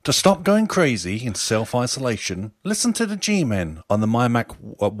 To stop going crazy in self-isolation, listen to the G-Men on the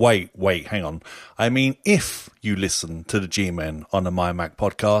MyMac... Wait, hang on. I mean, if you listen to the G-Men on the MyMac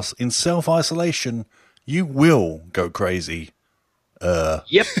podcast in self-isolation, you will go crazy. Yep.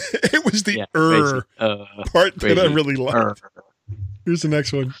 It was the part that I really liked. Here's the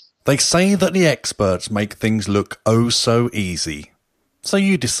next one. They say that the experts make things look oh so easy. So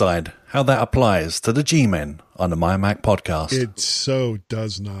you decide how that applies to the G-Men on the MyMac podcast. It so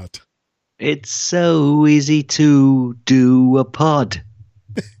does not. It's so easy to do a pod.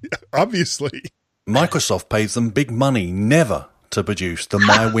 Obviously. Microsoft pays them big money never to produce the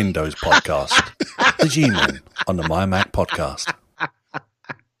My Windows podcast. The G-Men on the MyMac podcast.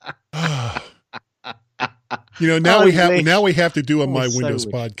 Now we have to do a My Windows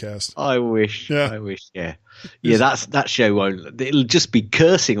podcast. I wish. Yeah. Yeah, that show won't. It'll just be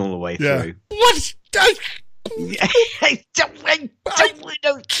cursing all the way through. What?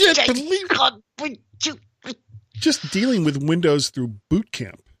 Just dealing with Windows through boot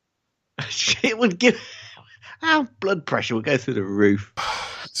camp. It would give our blood pressure would go through the roof.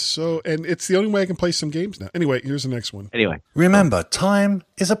 So, and it's the only way I can play some games now. Anyway, here's the next one. Anyway, remember, time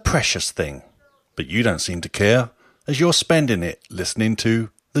is a precious thing. But you don't seem to care, as you're spending it listening to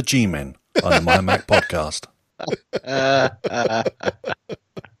the G-Men on the My Mac podcast.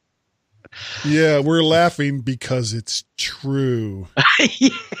 Yeah, we're laughing because it's true.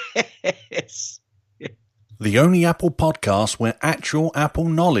 Yes. The only Apple podcast where actual Apple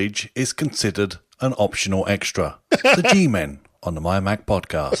knowledge is considered an optional extra. The G-Men on the My Mac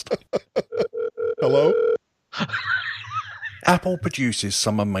podcast. Hello? Apple produces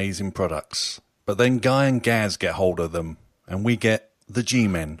some amazing products, but then Guy and Gaz get hold of them, and we get the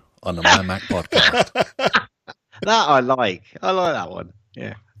G-Men on the My Mac podcast. That I like. I like that one.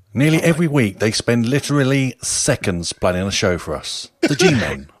 Yeah. Nearly every week, they spend literally seconds planning a show for us. The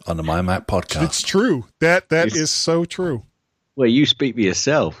G-Men on the My Mac podcast. It's true. That is so true. Well, you speak for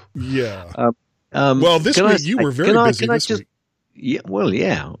yourself. Yeah. Well, this week you were very busy this week. Yeah, well,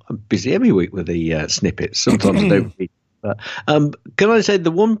 yeah. I'm busy every week with the snippets. Sometimes I don't read. But, can I say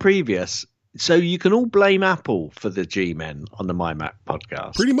the one previous? So you can all blame Apple for the G-Men on the My Mac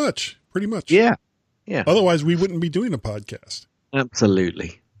podcast. Pretty much. Yeah. Otherwise, we wouldn't be doing a podcast.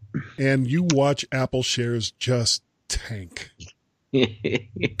 Absolutely. And you watch Apple shares just tank.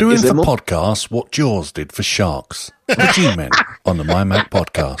 Doing for podcasts what Jaws did for sharks. The G-Men on the My Mac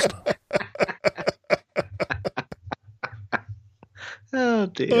podcast. Oh,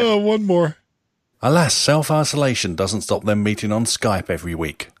 dear. Oh, one more. Alas, self-isolation doesn't stop them meeting on Skype every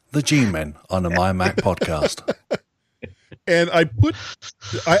week. The G-Men on the My Mac podcast. And I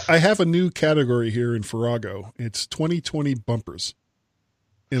have a new category here in Farrago. It's 2020 bumpers.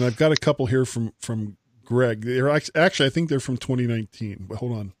 And I've got a couple here from Greg. They're actually, I think they're from 2019, but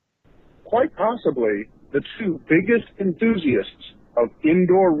hold on. Quite possibly the two biggest enthusiasts of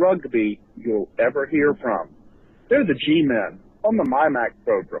indoor rugby you'll ever hear from. They're the G-Men on the My Mac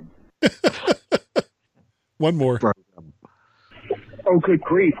program. One more. Oh, good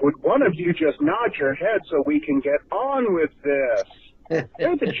grief. Would one of you just nod your head so we can get on with this?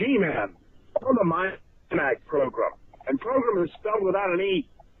 They're the G-Men on the My Mac program. And program is spelled without an E.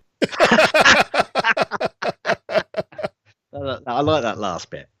 I like that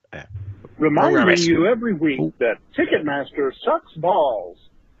last bit. Yeah. Reminding you every week that Ticketmaster sucks balls.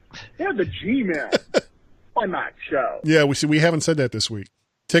 They're the G-Men. My Mac show. Yeah, we haven't said that this week.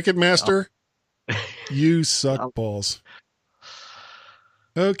 Ticketmaster, you suck balls.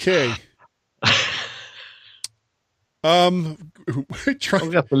 Okay. I'm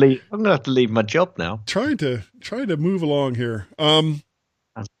gonna have to leave my job now. Trying to move along here.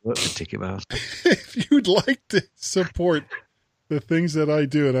 That's work for Ticketmaster. If you'd like to support the things that I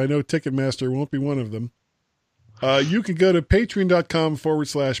do, and I know Ticketmaster won't be one of them, you can go to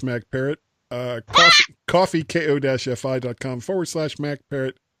patreon.com/MacParrot, coffee,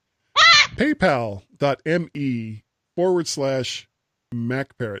 ko-fi.com/MacParrot,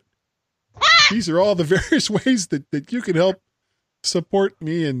 paypal.me/MacParrot. These are all the various ways that you can help support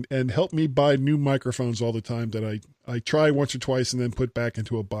me and help me buy new microphones all the time that I try once or twice and then put back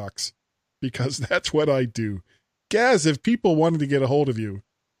into a box, because that's what I do. Gaz, if people wanted to get a hold of you.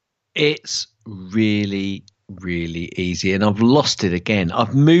 It's really, really easy, and I've lost it again.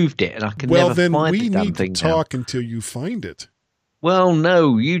 I've moved it, and I can never find the damn thing. Well, then we need to talk until you find it. Well,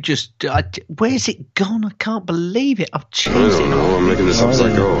 no, you just... where's it gone? I can't believe it. I've changed it. I don't know. I'm making this up as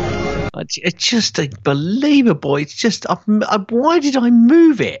I go. It's just unbelievable. It's just... why did I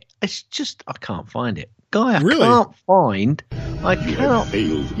move it? It's just... I can't find it. Guy, I can't find... I cannot...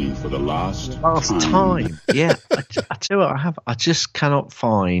 failed me for the last time. Yeah, I tell you what I have. I just cannot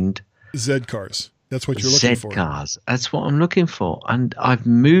find... Z-Cars. That's what you're looking for. Z-Cars. That's what I'm looking for. And I've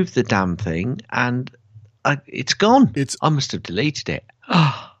moved the damn thing, and... it's gone. I must have deleted it.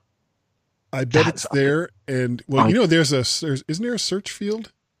 I bet it's there. And well, isn't there a search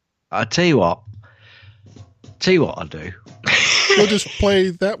field? I'll tell you what I'll do. We'll just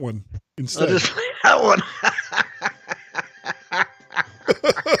play that one instead. I'll just play that one.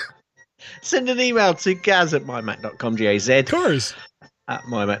 Send an email to gaz@mymac.com, G-A-Z. Cars. At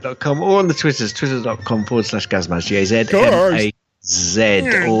mymac.com, or on the Twitters, twitter.com/gazmaz, G-A-Z. Cars.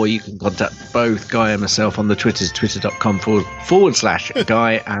 Z, or you can contact both Guy and myself on the Twitters,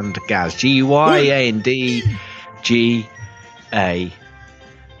 twitter.com/Guy and Gaz, GUYANDGAZ.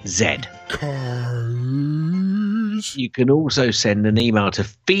 Cars. You can also send an email to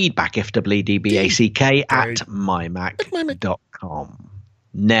feedback, FWDBACK, at mymac.com.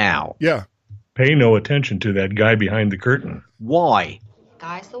 Now. Yeah. Pay no attention to that guy behind the curtain. Why?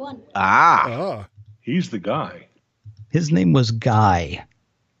 Guy's the one. He's the guy. His name was Guy.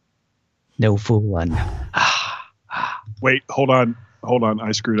 No fooling. Wait, hold on.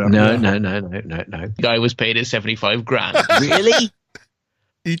 I screwed up. No. Guy was paid his $75,000. Really?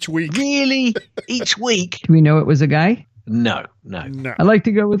 Each week. Really? Each week? Do we know it was a guy? No. I like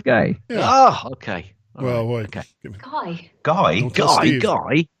to go with Guy. Yeah. Oh, okay. All well, right. wait. Okay. Guy. Guy.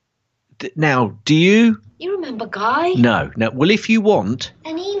 Now, do you? You remember Guy? No. Well, if you want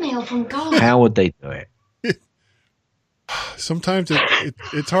an email from Guy, how would they do it? Sometimes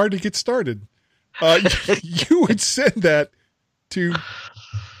it's hard to get started. You would send that to.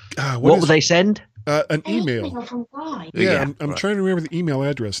 What would they send? An email. From Guy. Yeah, I'm trying to remember the email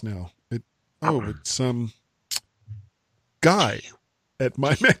address now. It's Guy at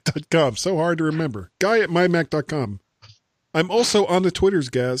mymac.com. So hard to remember. Guy at mymac.com. I'm also on the Twitters,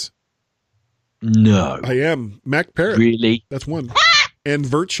 Gaz. No. I am. Mac Parrot. Really? That's one. And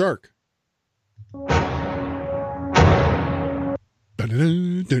Vert Shark.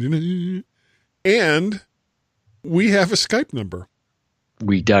 And we have a Skype number.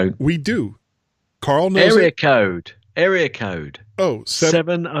 We don't. We do. Carl knows Area code. Oh,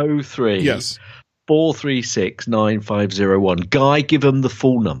 703. Yes. 436-9501. Guy, give them the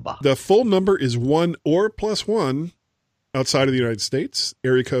full number. The full number is 1 or +1 outside of the United States.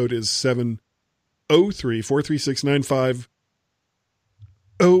 Area code is 703-436-9501.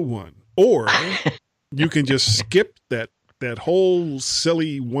 Or you can just skip that whole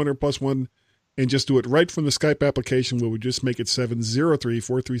silly 1 or +1 and just do it right from the Skype application where we just make it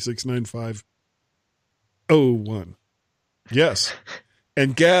 703-436-9501. Yes.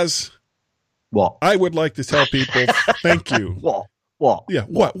 And Gaz, what? I would like to tell people thank you. What? Yeah,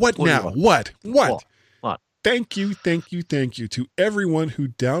 what now? What? What? Thank you to everyone who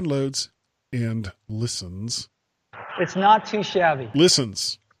downloads and listens. It's not too shabby.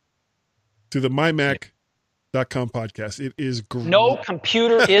 Listens to the mymac.com podcast. It is great. No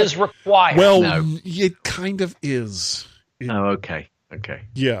computer is required. Well, it kind of is. Okay.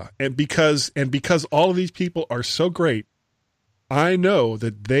 Yeah, and because all of these people are so great, I know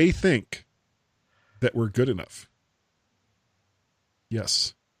that they think that we're good enough.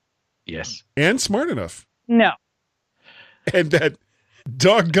 Yes. And smart enough. No. And that,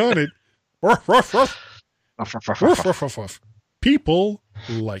 doggone it, people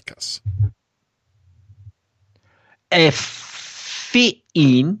like us.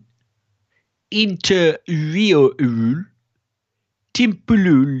 Fin intervjuul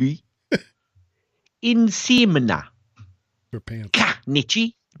timpululi insimna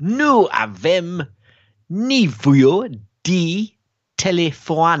Kanichi nu avem nivio di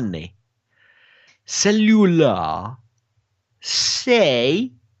telefone cellular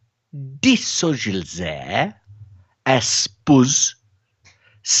sei disocialiser espus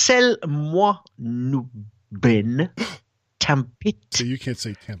cel moi nu ben tampit. So you can't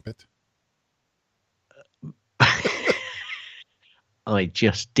say tampit. I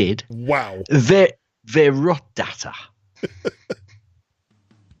just did. Wow. Verotata.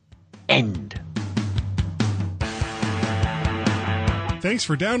 End. Thanks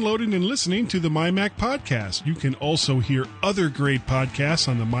for downloading and listening to the MyMac Podcast. You can also hear other great podcasts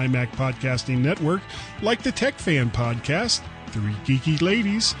on the MyMac Podcasting Network, like the Tech Fan Podcast, Three Geeky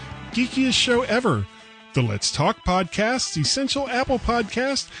Ladies, Geekiest Show Ever, the Let's Talk Podcast, Essential Apple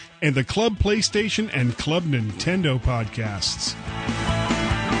Podcast, and the Club PlayStation and Club Nintendo Podcasts.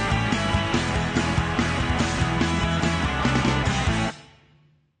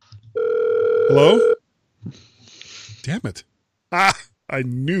 Hello? Damn it. I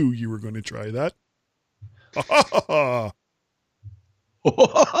knew you were going to try that.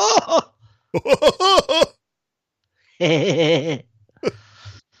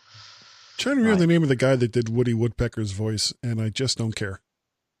 Trying to remember the name of the guy that did Woody Woodpecker's voice, and I just don't care.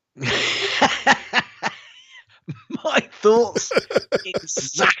 My thoughts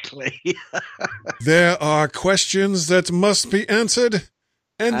exactly. There are questions that must be answered,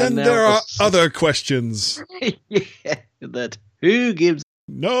 and then there are other questions. Yeah, that who gives?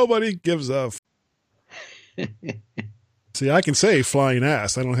 Nobody gives a. See, I can say flying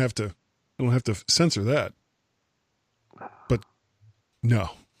ass. I don't have to censor that. But no,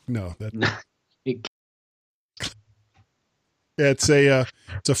 that. It's a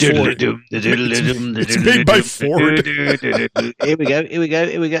Ford. It's made by Ford. Here we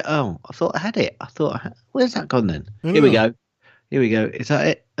go. Oh, I thought I had it. Where's that gone then? Here we go. Is that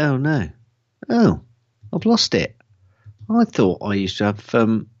it? Oh no. Oh, I've lost it. I thought I used to have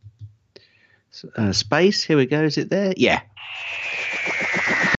space. Here we go. Is it there? Yeah.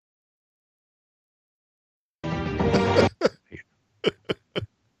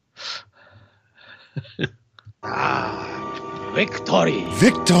 Victory!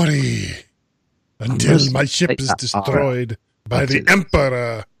 Until my ship is destroyed by the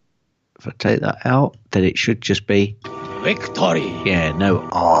Emperor. If I take that out, then it should just be Victory. Yeah, no,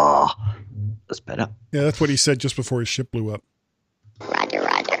 that's better. Yeah, that's what he said just before his ship blew up.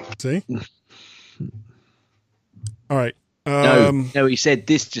 Roger. See? All right. No, he said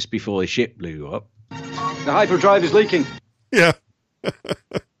this just before his ship blew up. The hyperdrive is leaking. Yeah.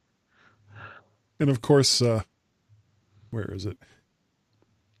 And of course, where is it?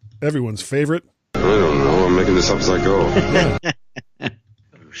 Everyone's favorite. I don't know. I'm making this up as I go.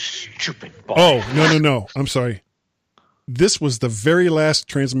 Stupid boy. Oh, no. I'm sorry. This was the very last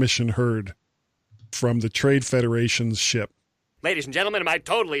transmission heard from the Trade Federation's ship. Ladies and gentlemen, am I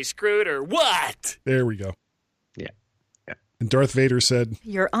totally screwed or what? There we go. Yeah. And Darth Vader said,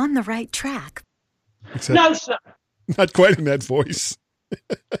 "You're on the right track." Except, no, sir. Not quite in that voice.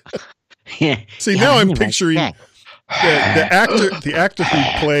 Yeah. See, now I'm picturing the actor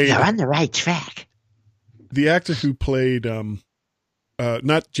who played. You're on the right track. The actor who played,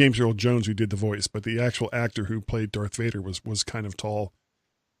 not James Earl Jones who did the voice, but the actual actor who played Darth Vader was kind of tall.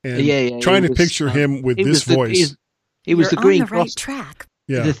 And trying to picture him with this voice. He was the Green Cross. Right track.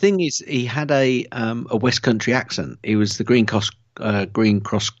 Yeah. The thing is, he had a West Country accent. He was the Green Cross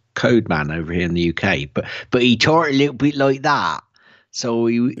code man over here in the UK, but he talked a little bit like that. So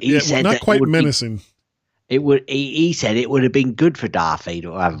he said not that quite menacing. He said it would have been good for Darth Vader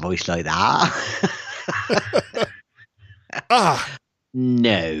to have a voice like that.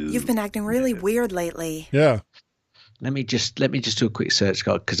 No. You've been acting really weird lately. Yeah. Let me just do a quick search,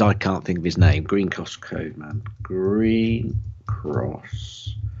 because I can't think of his name. Green Cross Code Man. Green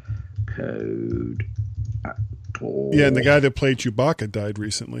Cross Code Actor. Yeah, and the guy that played Chewbacca died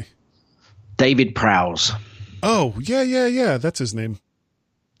recently. David Prowse. Oh, yeah. That's his name.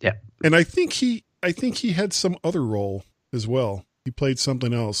 Yeah. And I think he had some other role as well. He played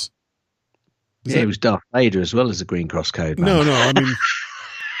something else. He was Darth Vader as well as the Green Cross Code Man. No, I mean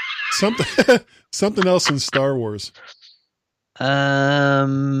something else in Star Wars. Not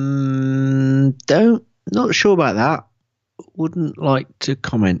sure about that. Wouldn't like to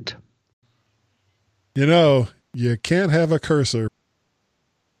comment. You can't have a cursor.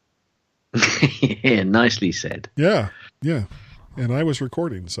 Yeah, nicely said. Yeah. And I was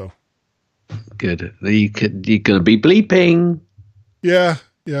recording, so good. You're gonna be bleeping. Yeah.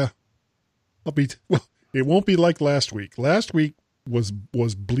 I'll be. Well, it won't be like last week. Last week was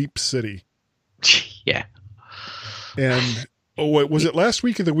Bleep City. Yeah. And was it last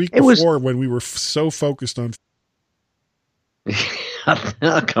week or the week before when we were so focused on?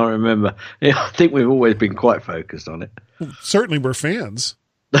 I can't remember. Yeah, I think we've always been quite focused on it. Well, certainly, we're fans.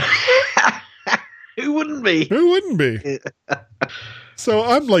 Who wouldn't be? So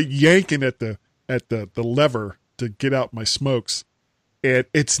I'm like yanking at the lever to get out my smokes, and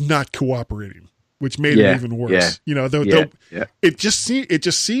it's not cooperating, which made it even worse. Yeah. It just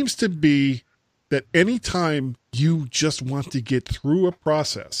seems to be that anytime you just want to get through a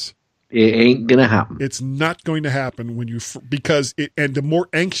process, it ain't gonna happen. It's not going to happen because the more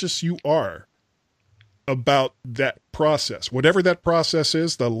anxious you are about that process, whatever that process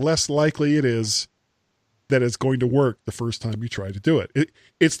is, the less likely it is that it's going to work the first time you try to do it.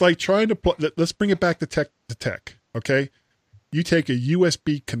 It's like trying to let's bring it back to tech. Okay. You take a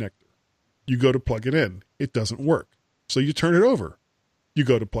USB connector, you go to plug it in. It doesn't work. So you turn it over. You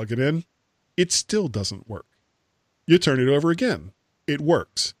go to plug it in. It still doesn't work. You turn it over again. It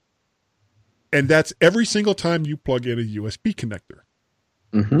works. And that's every single time you plug in a USB connector.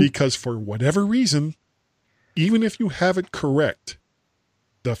 Mm-hmm. Because for whatever reason, even if you have it correct,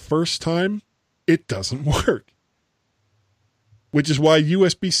 the first time, it doesn't work. Which is why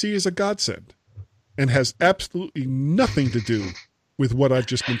USB-C is a godsend and has absolutely nothing to do with what I've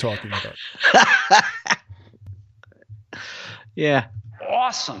just been talking about. Yeah.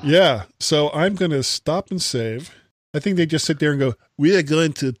 Awesome. Yeah. So I'm going to stop and save. I think they just sit there and go, we are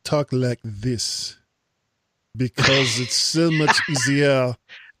going to talk like this because it's so much easier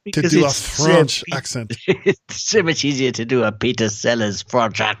to do a French accent. It's so much easier to do a Peter Sellers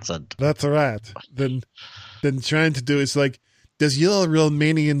French accent. That's right. Than trying to do it's like, does your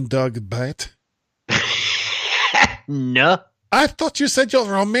Romanian dog bite? No. I thought you said your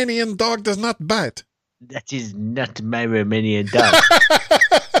Romanian dog does not bite. That is not my Romanian dog.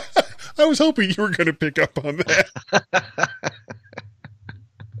 I was hoping you were going to pick up on that.